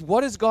 Versus,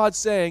 what is God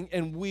saying?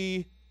 And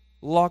we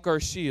lock our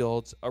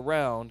shields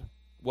around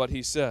what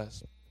He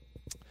says.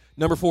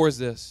 Number 4 is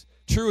this: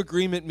 true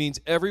agreement means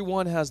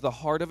everyone has the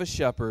heart of a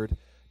shepherd,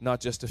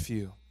 not just a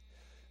few.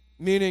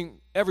 Meaning,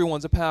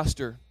 everyone's a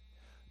pastor.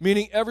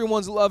 Meaning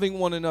everyone's loving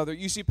one another.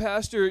 You see,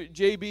 Pastor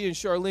JB and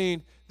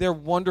Charlene, they're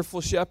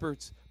wonderful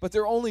shepherds, but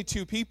they're only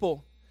 2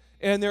 people.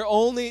 And they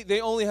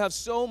only have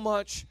so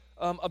much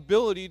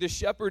ability to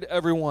shepherd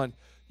everyone.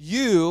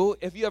 You,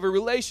 if you have a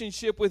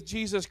relationship with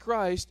Jesus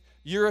Christ,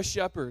 you're a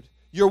shepherd.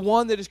 You're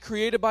one that is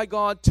created by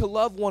God to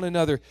love one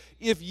another.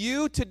 If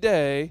you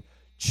today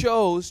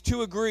chose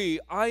to agree,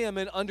 I am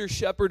an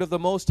under-shepherd of the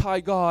Most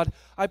High God,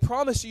 I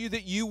promise you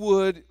that you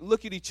would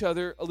look at each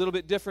other a little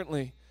bit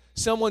differently.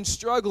 Someone's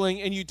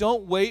struggling, and you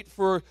don't wait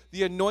for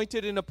the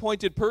anointed and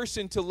appointed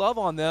person to love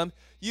on them.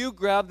 You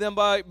grab them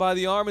by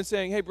the arm and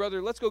saying, "Hey,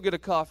 brother, let's go get a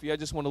coffee. I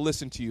just want to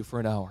listen to you for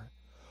an hour."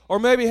 Or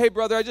maybe, "Hey,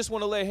 brother, I just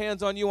want to lay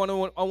hands on you.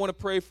 I want to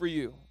pray for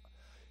you."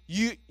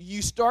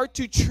 You start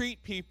to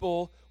treat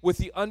people with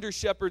the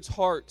under-shepherd's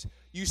heart.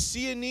 You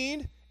see a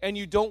need, and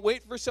you don't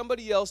wait for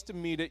somebody else to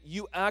meet it.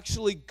 You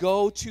actually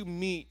go to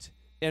meet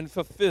and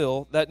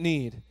fulfill that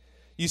need.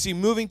 You see,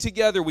 moving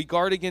together, we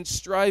guard against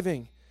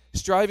striving.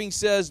 Striving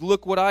says,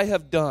 "Look what I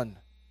have done."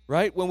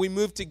 right? When we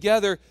move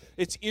together,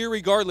 it's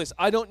irregardless.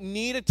 I don't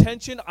need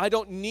attention. I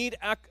don't need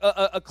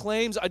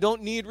acclaims. I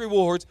don't need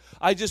rewards.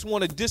 I just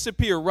want to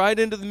disappear right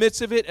into the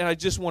midst of it, and I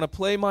just want to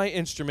play my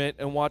instrument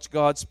and watch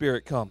God's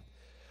Spirit come.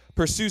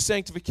 Pursue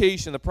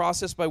sanctification, the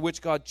process by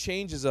which God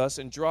changes us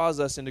and draws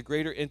us into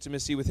greater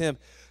intimacy with Him.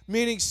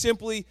 Meaning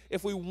simply,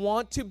 if we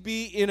want to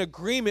be in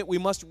agreement, we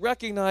must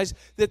recognize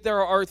that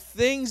there are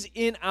things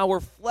in our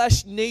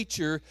flesh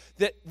nature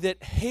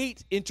that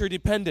hate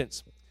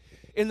interdependence.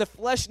 In the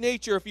flesh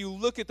nature, if you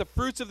look at the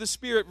fruits of the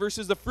Spirit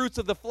versus the fruits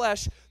of the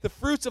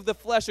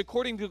flesh,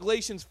 according to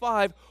Galatians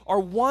 5, are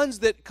ones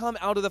that come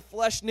out of the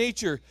flesh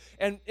nature.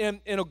 And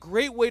a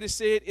great way to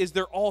say it is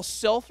they're all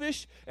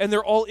selfish and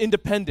they're all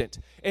independent.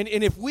 And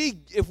if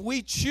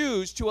we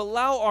choose to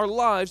allow our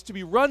lives to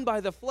be run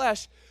by the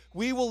flesh,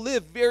 we will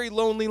live very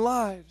lonely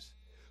lives.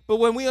 But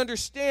when we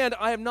understand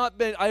I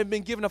have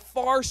been given a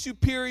far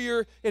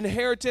superior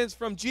inheritance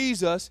from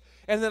Jesus,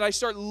 and that I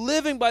start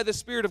living by the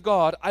Spirit of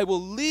God, I will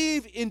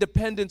leave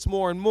independence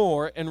more and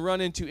more and run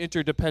into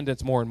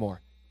interdependence more and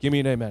more. Give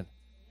me an amen.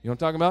 You know what I'm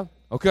talking about?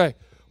 Okay.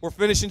 We're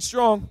finishing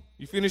strong.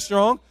 You finish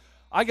strong?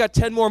 I got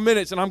 10 more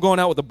minutes, and I'm going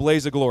out with a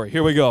blaze of glory.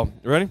 Here we go.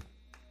 You ready?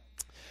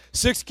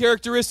 6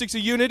 characteristics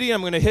of unity.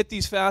 I'm going to hit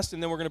these fast,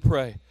 and then we're going to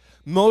pray.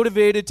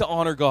 Motivated to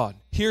honor God.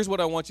 Here's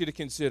what I want you to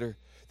consider.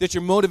 That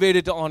you're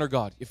motivated to honor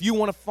God. If you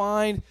want to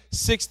find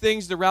 6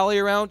 things to rally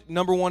around,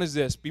 number 1 is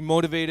this. Be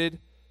motivated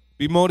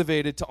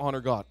to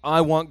honor God. I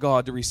want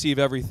God to receive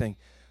everything.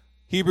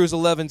 Hebrews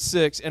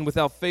 11:6, and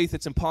without faith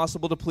it's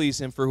impossible to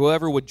please Him, for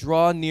whoever would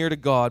draw near to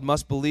God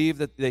must believe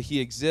that He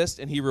exists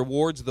and He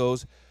rewards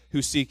those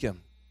who seek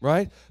Him.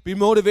 Right? Be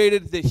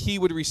motivated that He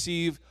would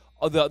receive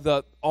all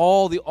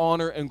the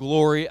honor and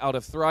glory out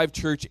of Thrive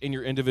Church in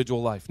your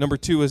individual life. Number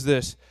 2 is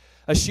this.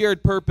 A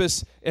shared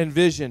purpose and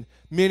vision,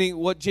 meaning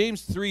what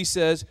James 3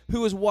 says,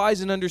 who is wise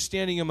and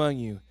understanding among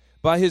you?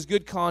 By his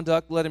good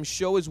conduct, let him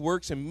show his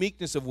works in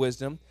meekness of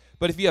wisdom.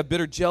 But if you have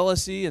bitter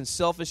jealousy and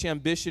selfish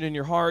ambition in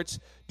your hearts,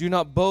 do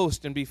not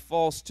boast and be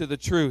false to the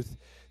truth.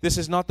 This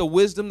is not the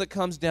wisdom that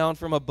comes down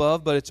from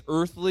above, but it's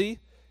earthly,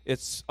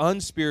 it's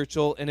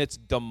unspiritual, and it's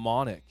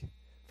demonic.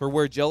 For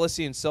where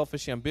jealousy and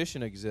selfish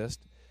ambition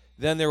exist,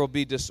 then there will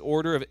be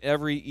disorder of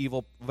every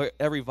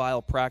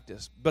vile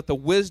practice. But the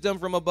wisdom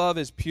from above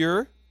is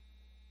pure,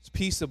 it's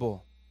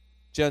peaceable,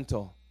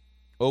 gentle,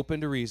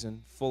 open to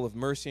reason, full of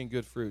mercy and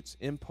good fruits,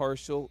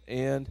 impartial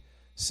and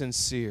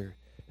sincere.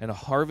 And a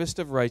harvest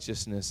of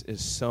righteousness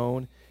is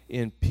sown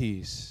in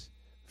peace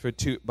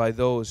by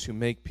those who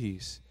make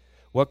peace.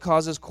 What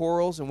causes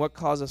quarrels and what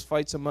causes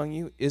fights among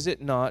you? Is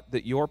it not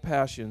that your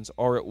passions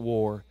are at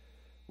war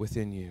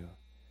within you?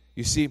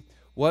 You see,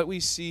 what we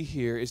see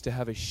here is to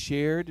have a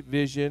shared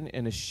vision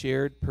and a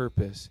shared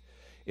purpose,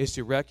 is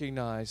to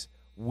recognize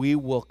we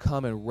will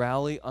come and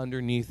rally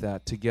underneath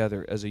that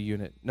together as a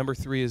unit. Number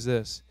 3 is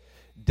this,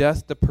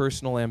 death to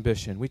personal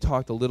ambition. We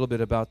talked a little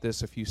bit about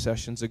this a few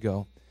sessions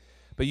ago,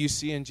 but you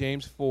see in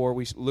James 4,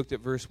 we looked at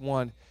verse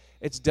 1,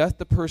 it's death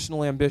to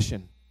personal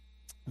ambition,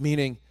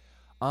 meaning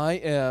I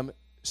am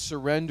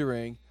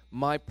surrendering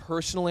my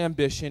personal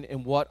ambition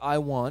in what I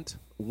want,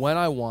 when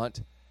I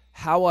want,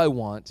 how I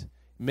want,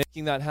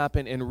 making that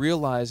happen and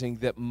realizing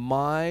that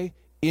my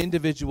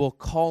individual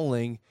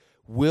calling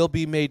will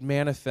be made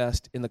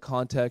manifest in the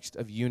context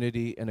of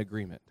unity and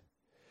agreement.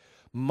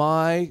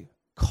 My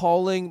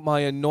calling, my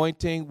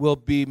anointing will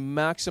be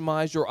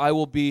maximized, or I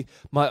will be,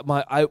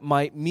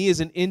 me as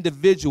an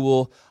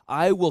individual,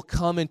 I will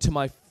come into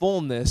my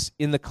fullness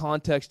in the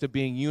context of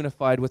being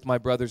unified with my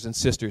brothers and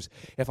sisters.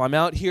 If I'm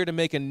out here to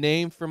make a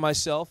name for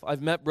myself,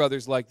 I've met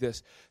brothers like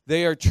this.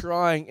 They are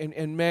trying,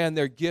 and man,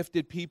 they're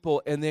gifted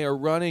people, and they are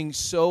running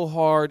so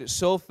hard,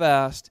 so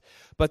fast,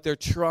 but they're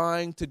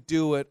trying to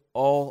do it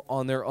all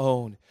on their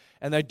own.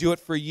 And they do it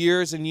for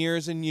years and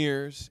years and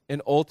years,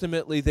 and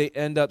ultimately they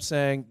end up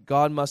saying,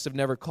 God must have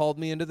never called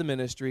me into the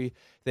ministry.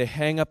 They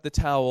hang up the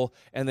towel,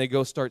 and they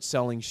go start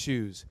selling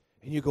shoes.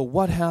 And you go,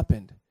 what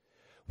happened?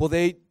 Well,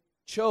 they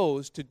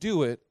chose to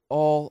do it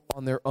all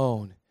on their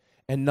own,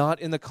 and not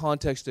in the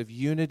context of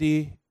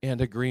unity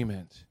and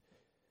agreement.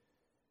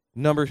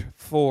 Number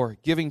 4,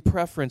 giving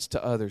preference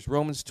to others.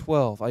 Romans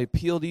 12, I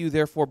appeal to you,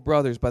 therefore,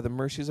 brothers, by the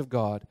mercies of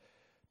God,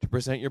 to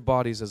present your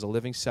bodies as a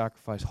living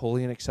sacrifice,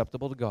 holy and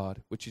acceptable to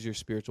God, which is your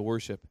spiritual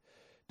worship.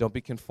 Don't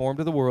be conformed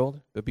to the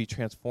world, but be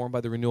transformed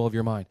by the renewal of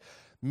your mind.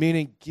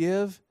 Meaning,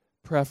 give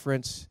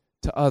preference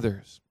to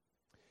others.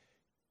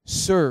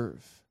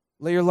 Serve.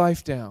 Lay your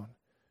life down.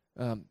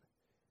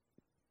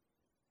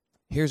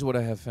 Here's what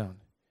I have found,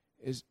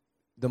 is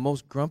the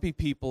most grumpy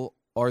people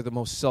are the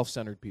most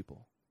self-centered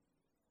people.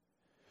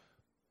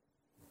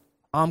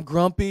 I'm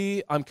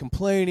grumpy, I'm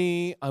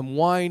complaining, I'm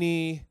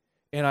whiny,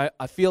 and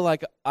I feel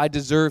like I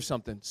deserve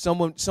something.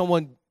 Someone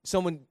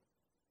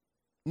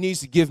needs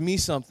to give me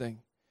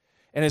something.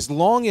 And as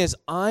long as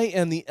I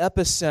am the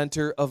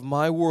epicenter of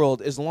my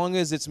world, as long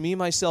as it's me,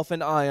 myself,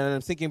 and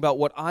I'm thinking about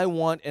what I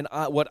want and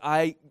what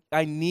I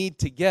need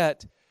to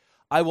get,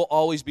 I will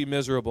always be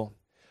miserable.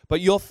 But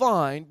you'll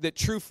find that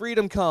true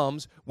freedom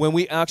comes when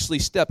we actually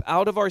step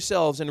out of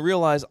ourselves and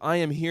realize I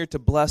am here to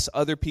bless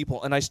other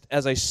people. And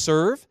as I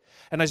serve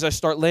and as I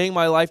start laying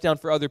my life down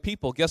for other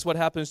people, guess what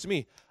happens to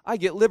me? I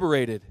get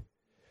liberated.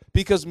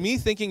 Because me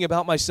thinking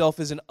about myself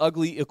is an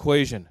ugly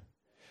equation.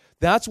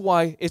 That's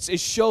why it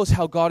shows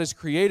how God has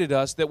created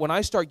us, that when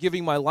I start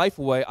giving my life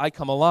away, I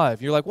come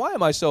alive. You're like, why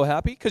am I so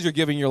happy? Because you're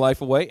giving your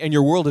life away and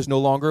your world is no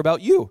longer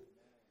about you.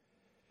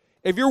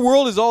 If your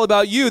world is all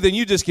about you, then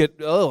you just get,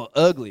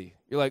 ugly.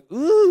 You're like,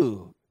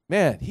 ooh,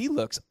 man, he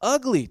looks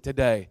ugly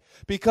today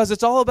because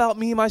it's all about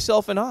me,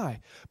 myself, and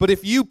I. But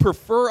if you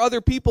prefer other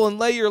people and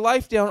lay your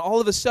life down,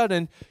 all of a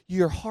sudden,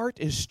 your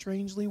heart is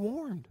strangely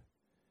warmed.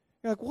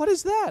 You're like, what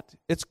is that?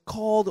 It's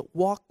called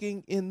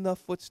walking in the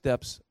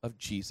footsteps of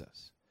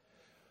Jesus.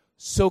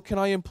 So can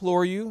I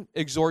implore you,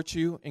 exhort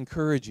you,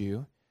 encourage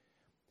you,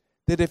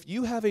 that if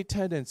you have a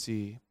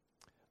tendency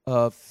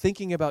of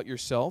thinking about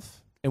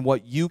yourself and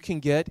what you can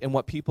get and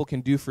what people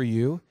can do for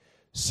you,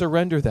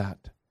 surrender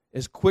that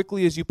as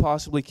quickly as you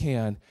possibly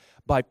can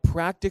by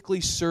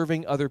practically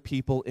serving other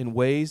people in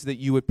ways that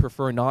you would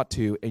prefer not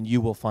to, and you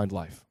will find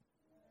life.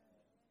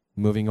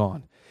 Moving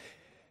on.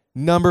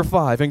 Number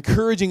 5,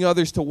 encouraging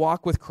others to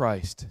walk with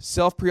Christ.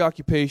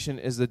 Self-preoccupation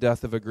is the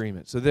death of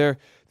agreement. So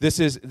this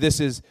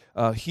is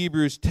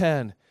Hebrews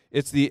 10.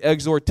 It's the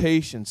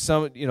exhortation.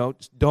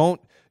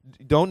 Don't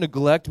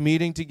neglect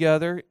meeting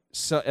together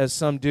as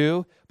some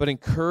do, but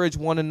encourage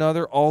one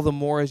another all the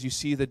more as you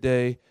see the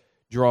day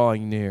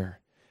drawing near.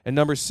 And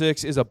number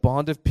 6 is a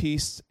bond of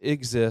peace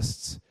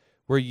exists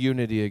where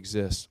unity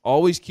exists.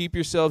 Always keep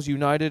yourselves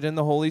united in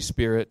the Holy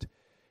Spirit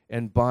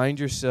and bind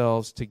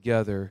yourselves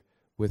together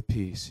with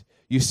peace.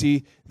 You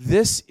see,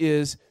 this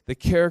is the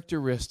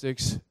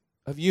characteristics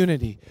of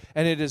unity.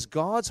 And it is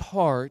God's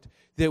heart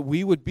that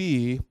we would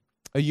be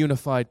a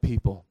unified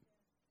people.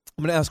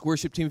 I'm going to ask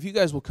worship team if you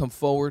guys will come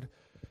forward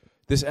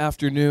this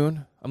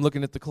afternoon. I'm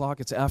looking at the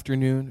clock. It's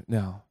afternoon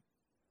now.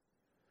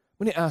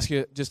 I'm going to ask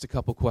you just a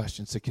couple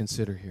questions to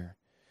consider here.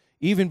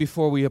 Even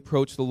before we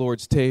approach the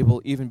Lord's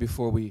table, even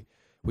before we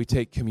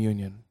take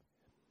communion.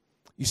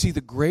 You see,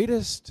 the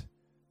greatest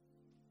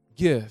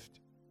gift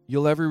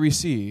you'll ever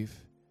receive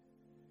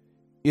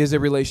is a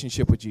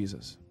relationship with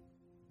Jesus.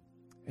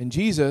 And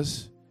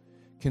Jesus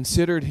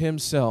considered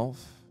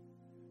himself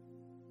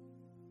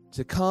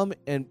to come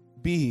and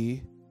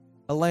be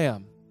a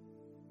lamb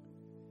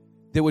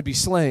that would be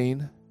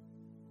slain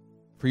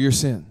for your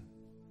sin.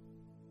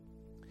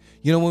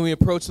 You know, when we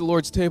approach the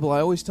Lord's table, I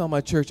always tell my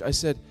church, I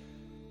said,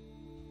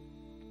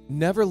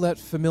 never let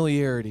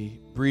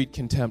familiarity breed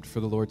contempt for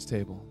the Lord's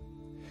table.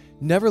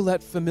 Never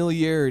let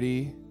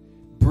familiarity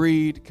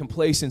breed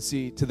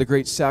complacency to the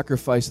great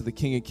sacrifice of the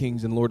King of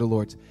Kings and Lord of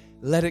Lords.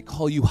 Let it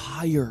call you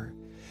higher.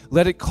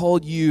 Let it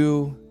call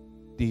you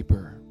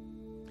deeper.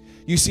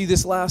 You see,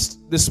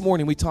 this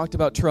morning we talked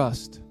about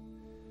trust.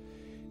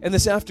 And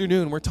this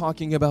afternoon we're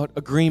talking about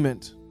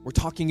agreement. We're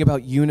talking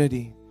about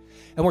unity.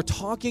 And we're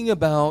talking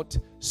about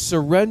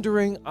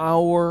surrendering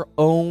our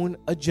own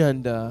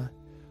agenda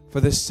for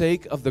the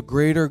sake of the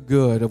greater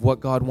good of what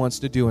God wants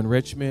to do in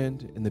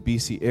Richmond, in the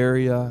BC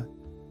area,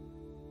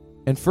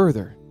 and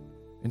further,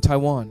 in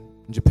Taiwan,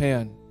 in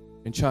Japan,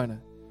 in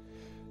China.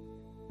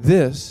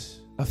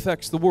 This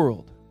affects the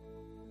world.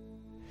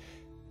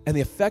 And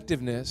the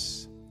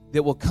effectiveness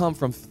that will come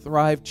from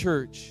Thrive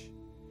Church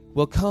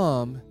will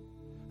come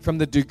from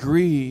the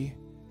degree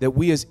that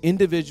we as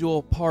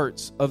individual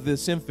parts of the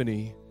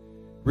symphony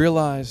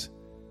realize,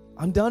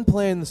 I'm done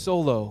playing the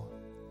solo.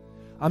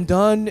 I'm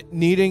done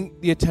needing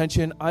the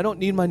attention. I don't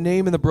need my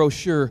name in the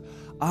brochure.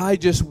 I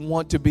just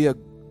want to be a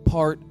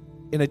part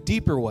in a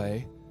deeper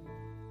way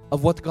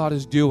of what God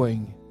is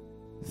doing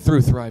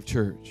through Thrive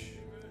Church.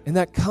 And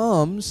that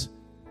comes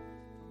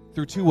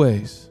through 2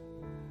 ways.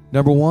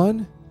 Number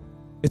 1,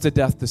 it's a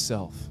death to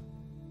self.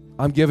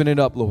 I'm giving it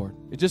up, Lord.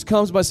 It just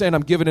comes by saying,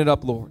 I'm giving it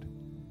up, Lord.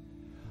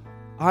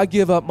 I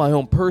give up my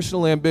own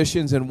personal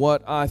ambitions and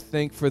what I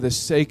think for the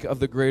sake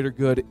of the greater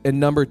good. And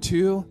number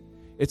 2,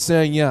 it's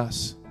saying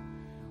yes.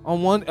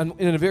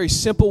 In a very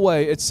simple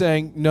way, it's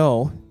saying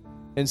no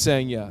and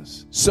saying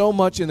yes. So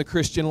much in the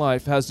Christian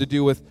life has to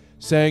do with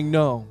saying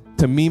no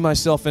to me,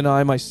 myself, and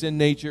I, my sin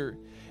nature,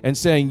 and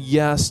saying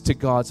yes to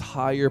God's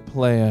higher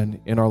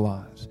plan in our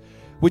lives.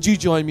 Would you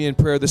join me in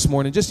prayer this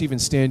morning? Just even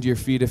stand to your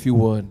feet if you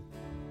would.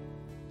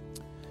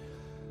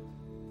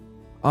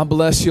 I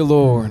bless you,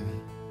 Lord.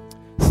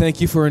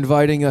 Thank you for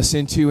inviting us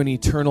into an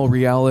eternal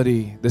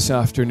reality this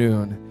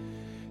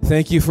afternoon.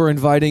 Thank you for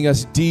inviting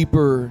us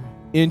deeper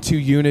into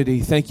unity.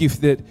 Thank you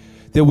that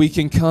we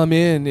can come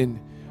in and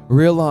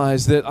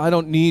realize that I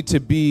don't need to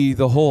be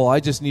the whole. I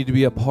just need to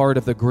be a part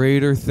of the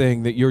greater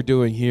thing that you're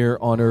doing here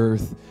on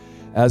earth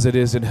as it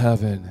is in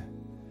heaven.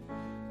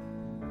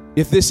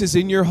 If this is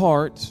in your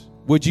heart,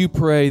 would you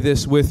pray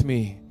this with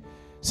me?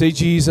 Say,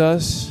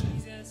 Jesus,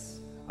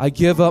 I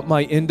give up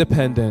my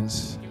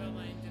independence,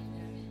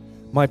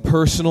 my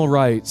personal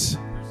rights,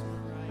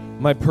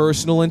 my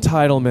personal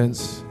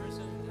entitlements.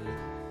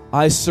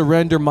 I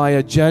surrender my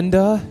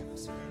agenda.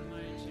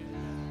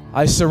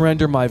 I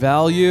surrender my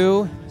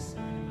value.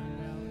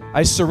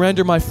 I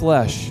surrender my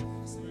flesh,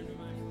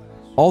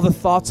 all the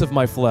thoughts of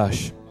my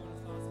flesh,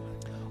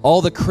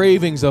 all the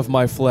cravings of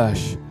my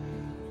flesh.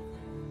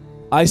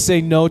 I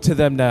say no to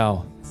them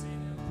now.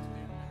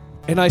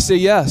 And I say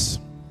yes.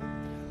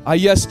 I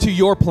yes to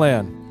your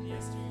plan.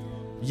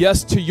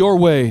 Yes to your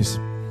ways.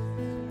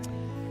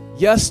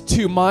 Yes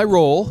to my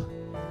role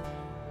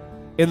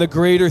in the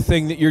greater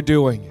thing that you're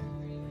doing.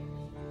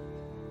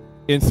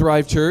 In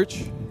Thrive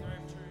Church,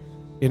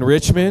 in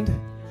Richmond,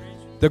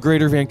 the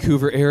greater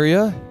Vancouver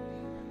area.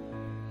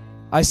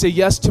 I say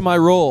yes to my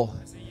role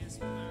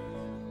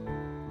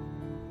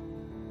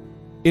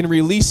in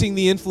releasing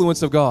the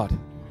influence of God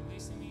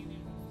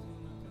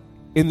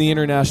in the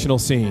international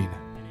scene.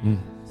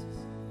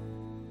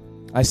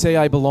 I say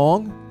I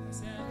belong.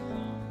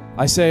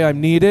 I say I'm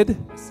needed.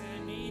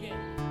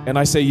 And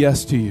I say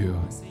yes to you.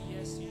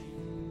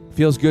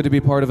 Feels good to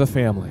be part of a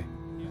family.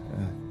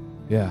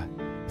 Yeah.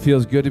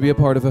 Feels good to be a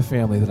part of a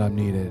family that I'm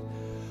needed.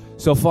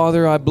 So,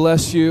 Father, I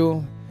bless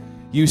you.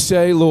 You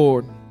say,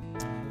 Lord,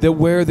 that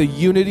where the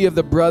unity of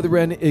the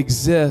brethren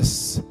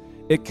exists,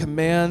 it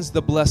commands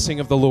the blessing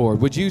of the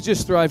Lord. Would you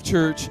just, Thrive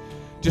Church,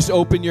 just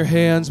open your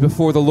hands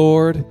before the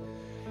Lord?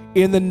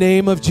 In the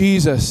name of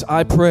Jesus,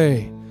 I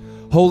pray,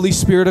 Holy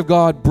Spirit of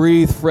God,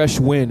 breathe fresh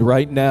wind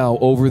right now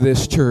over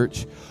this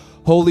church.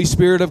 Holy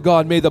Spirit of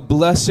God, may the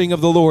blessing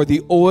of the Lord,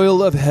 the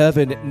oil of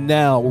heaven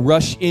now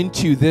rush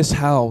into this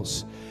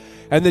house,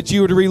 and that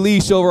you would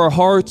release over our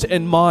hearts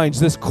and minds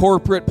this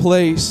corporate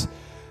place,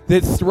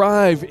 that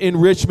Thrive in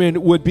Richmond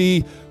would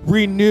be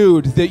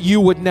renewed, that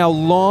you would now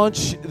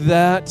launch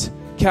that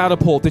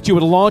catapult, that you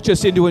would launch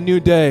us into a new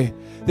day,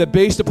 that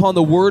based upon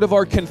the word of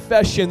our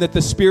confession, that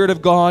the Spirit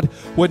of God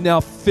would now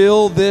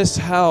fill this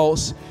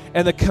house,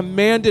 and the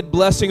commanded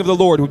blessing of the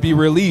Lord would be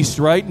released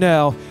right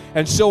now,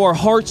 and so our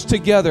hearts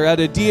together at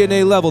a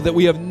DNA level that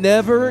we have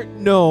never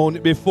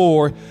known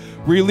before.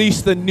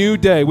 Release the new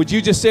day. Would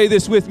you just say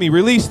this with me?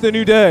 Release the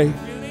new day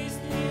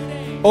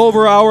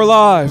over our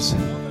lives.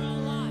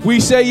 We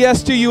say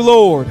yes to you,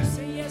 Lord.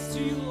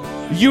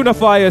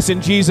 Unify us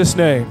in Jesus'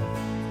 name.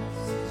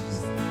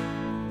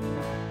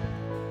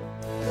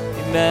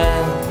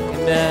 Amen.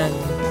 Amen.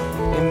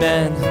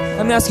 Amen. I'm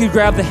going to ask you to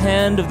grab the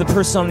hand of the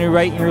person on your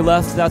right and your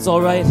left, if that's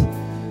all right.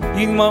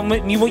 You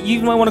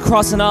might want to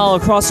cross an aisle,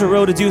 across a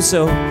row to do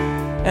so.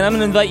 And I'm going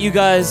to invite you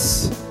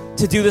guys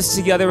to do this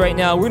together right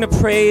now. We're going to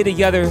pray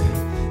together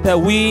that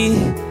we,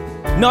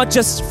 not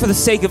just for the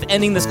sake of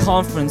ending this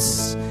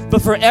conference,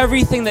 but for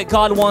everything that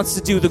God wants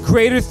to do, the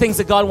greater things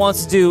that God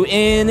wants to do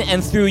in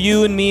and through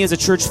you and me as a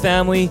church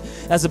family,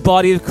 as a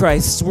body of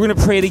Christ. We're going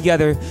to pray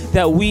together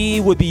that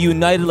we would be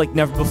united like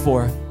never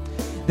before.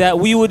 That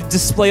we would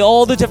display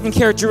all the different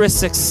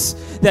characteristics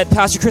that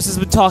Pastor Chris has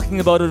been talking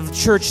about of a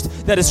church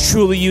that is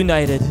truly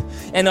united.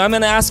 And I'm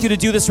going to ask you to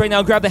do this right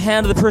now. Grab the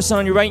hand of the person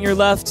on your right and your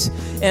left.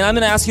 And I'm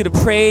going to ask you to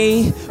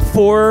pray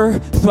for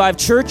Thrive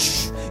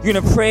Church. You're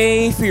going to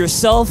pray for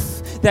yourself,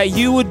 that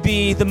you would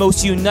be the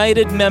most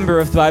united member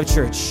of Thrive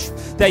Church.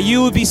 That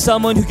you would be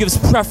someone who gives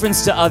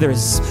preference to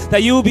others.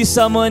 That you will be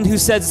someone who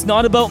says, it's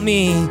not about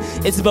me,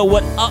 it's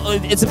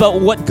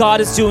about what God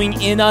is doing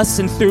in us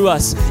and through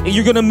us. And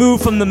you're going to move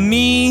from the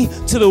me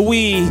to the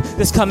we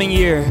this coming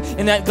year.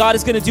 And that God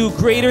is going to do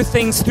greater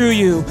things through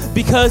you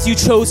because you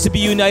chose to be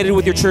united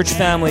with your church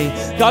family.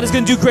 God is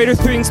going to do greater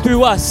things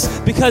through us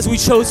because we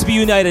chose to be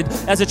united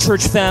as a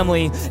church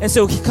family. And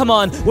so come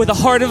on, with the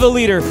heart of a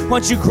leader, why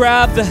don't you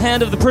grab the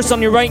hand of the person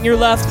on your right and your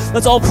left.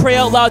 Let's all pray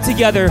out loud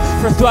together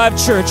for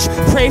Thrive Church.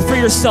 Pray for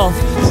yourself.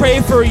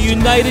 Pray for a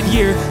united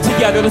year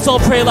together. Let's all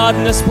pray loud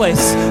in this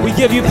place. We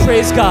give you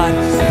praise, God.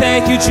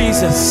 Thank you,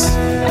 Jesus.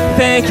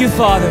 Thank you,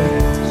 Father.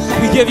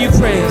 We give you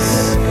praise.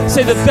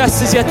 Say the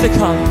best is yet to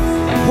come.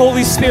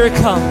 Holy Spirit,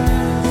 come.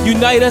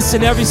 Unite us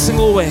in every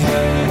single way.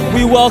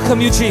 We welcome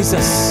you,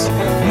 Jesus.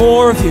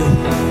 More of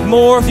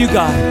you,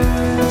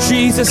 God.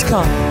 Jesus,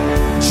 come.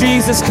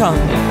 Jesus, come.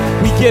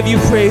 We give you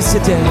praise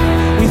today.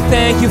 We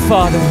thank you,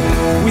 Father.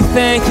 We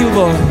thank you,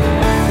 Lord.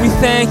 We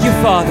thank you,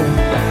 Father.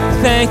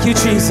 Thank you,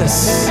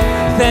 Jesus.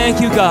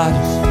 Thank you, God.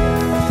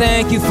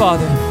 Thank you,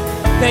 Father.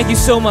 Thank you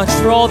so much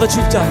for all that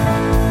you've done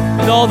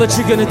and all that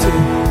you're going to do.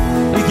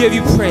 We give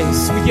you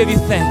praise. We give you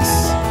thanks.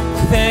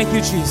 Thank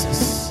you,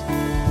 Jesus.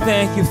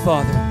 Thank you,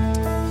 Father.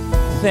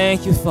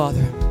 Thank you,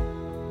 Father.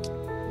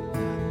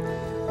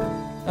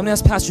 I'm going to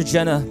ask Pastor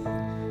Jenna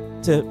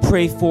to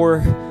pray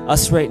for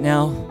us right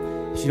now,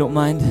 if you don't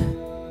mind.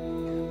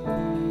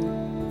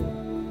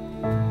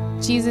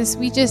 Jesus,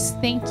 we just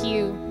thank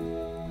you.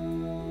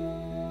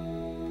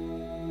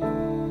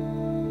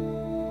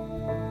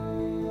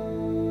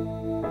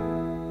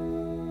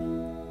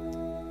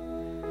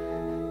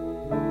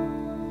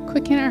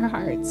 Quicken our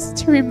hearts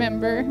to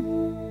remember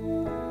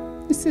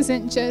this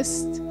isn't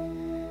just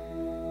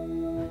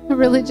a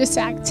religious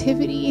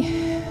activity.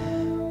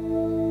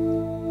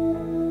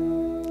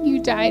 You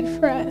died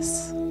for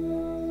us.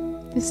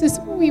 This is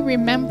what we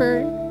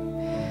remember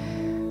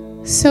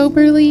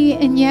soberly,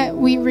 and yet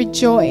we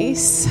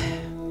rejoice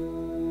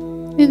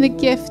in the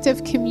gift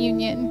of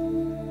communion.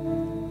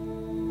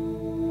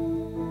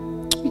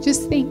 We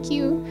just thank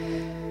you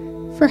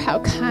for how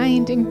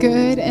kind and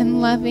good and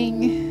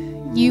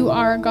loving you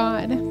are,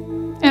 God.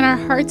 And our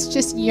hearts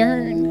just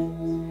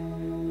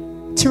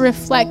yearn to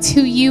reflect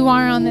who you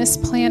are on this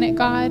planet,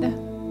 God.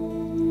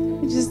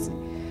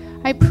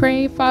 I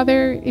pray,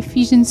 Father,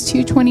 Ephesians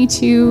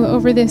 2:22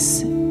 over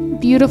this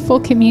beautiful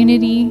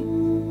community.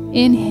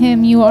 In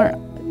him you are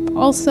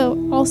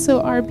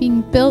also are being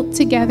built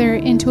together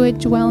into a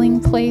dwelling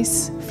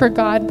place for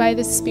God by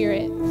the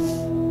Spirit.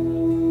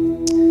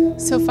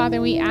 So,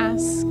 Father, we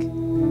ask,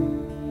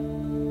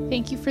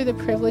 thank you for the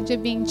privilege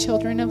of being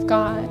children of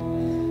God.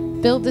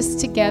 Build us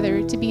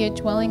together to be a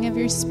dwelling of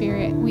your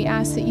Spirit. We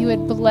ask that you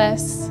would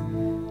bless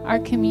our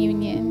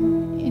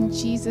communion in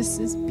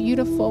Jesus'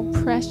 beautiful,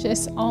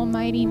 precious,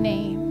 almighty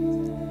name.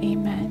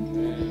 Amen.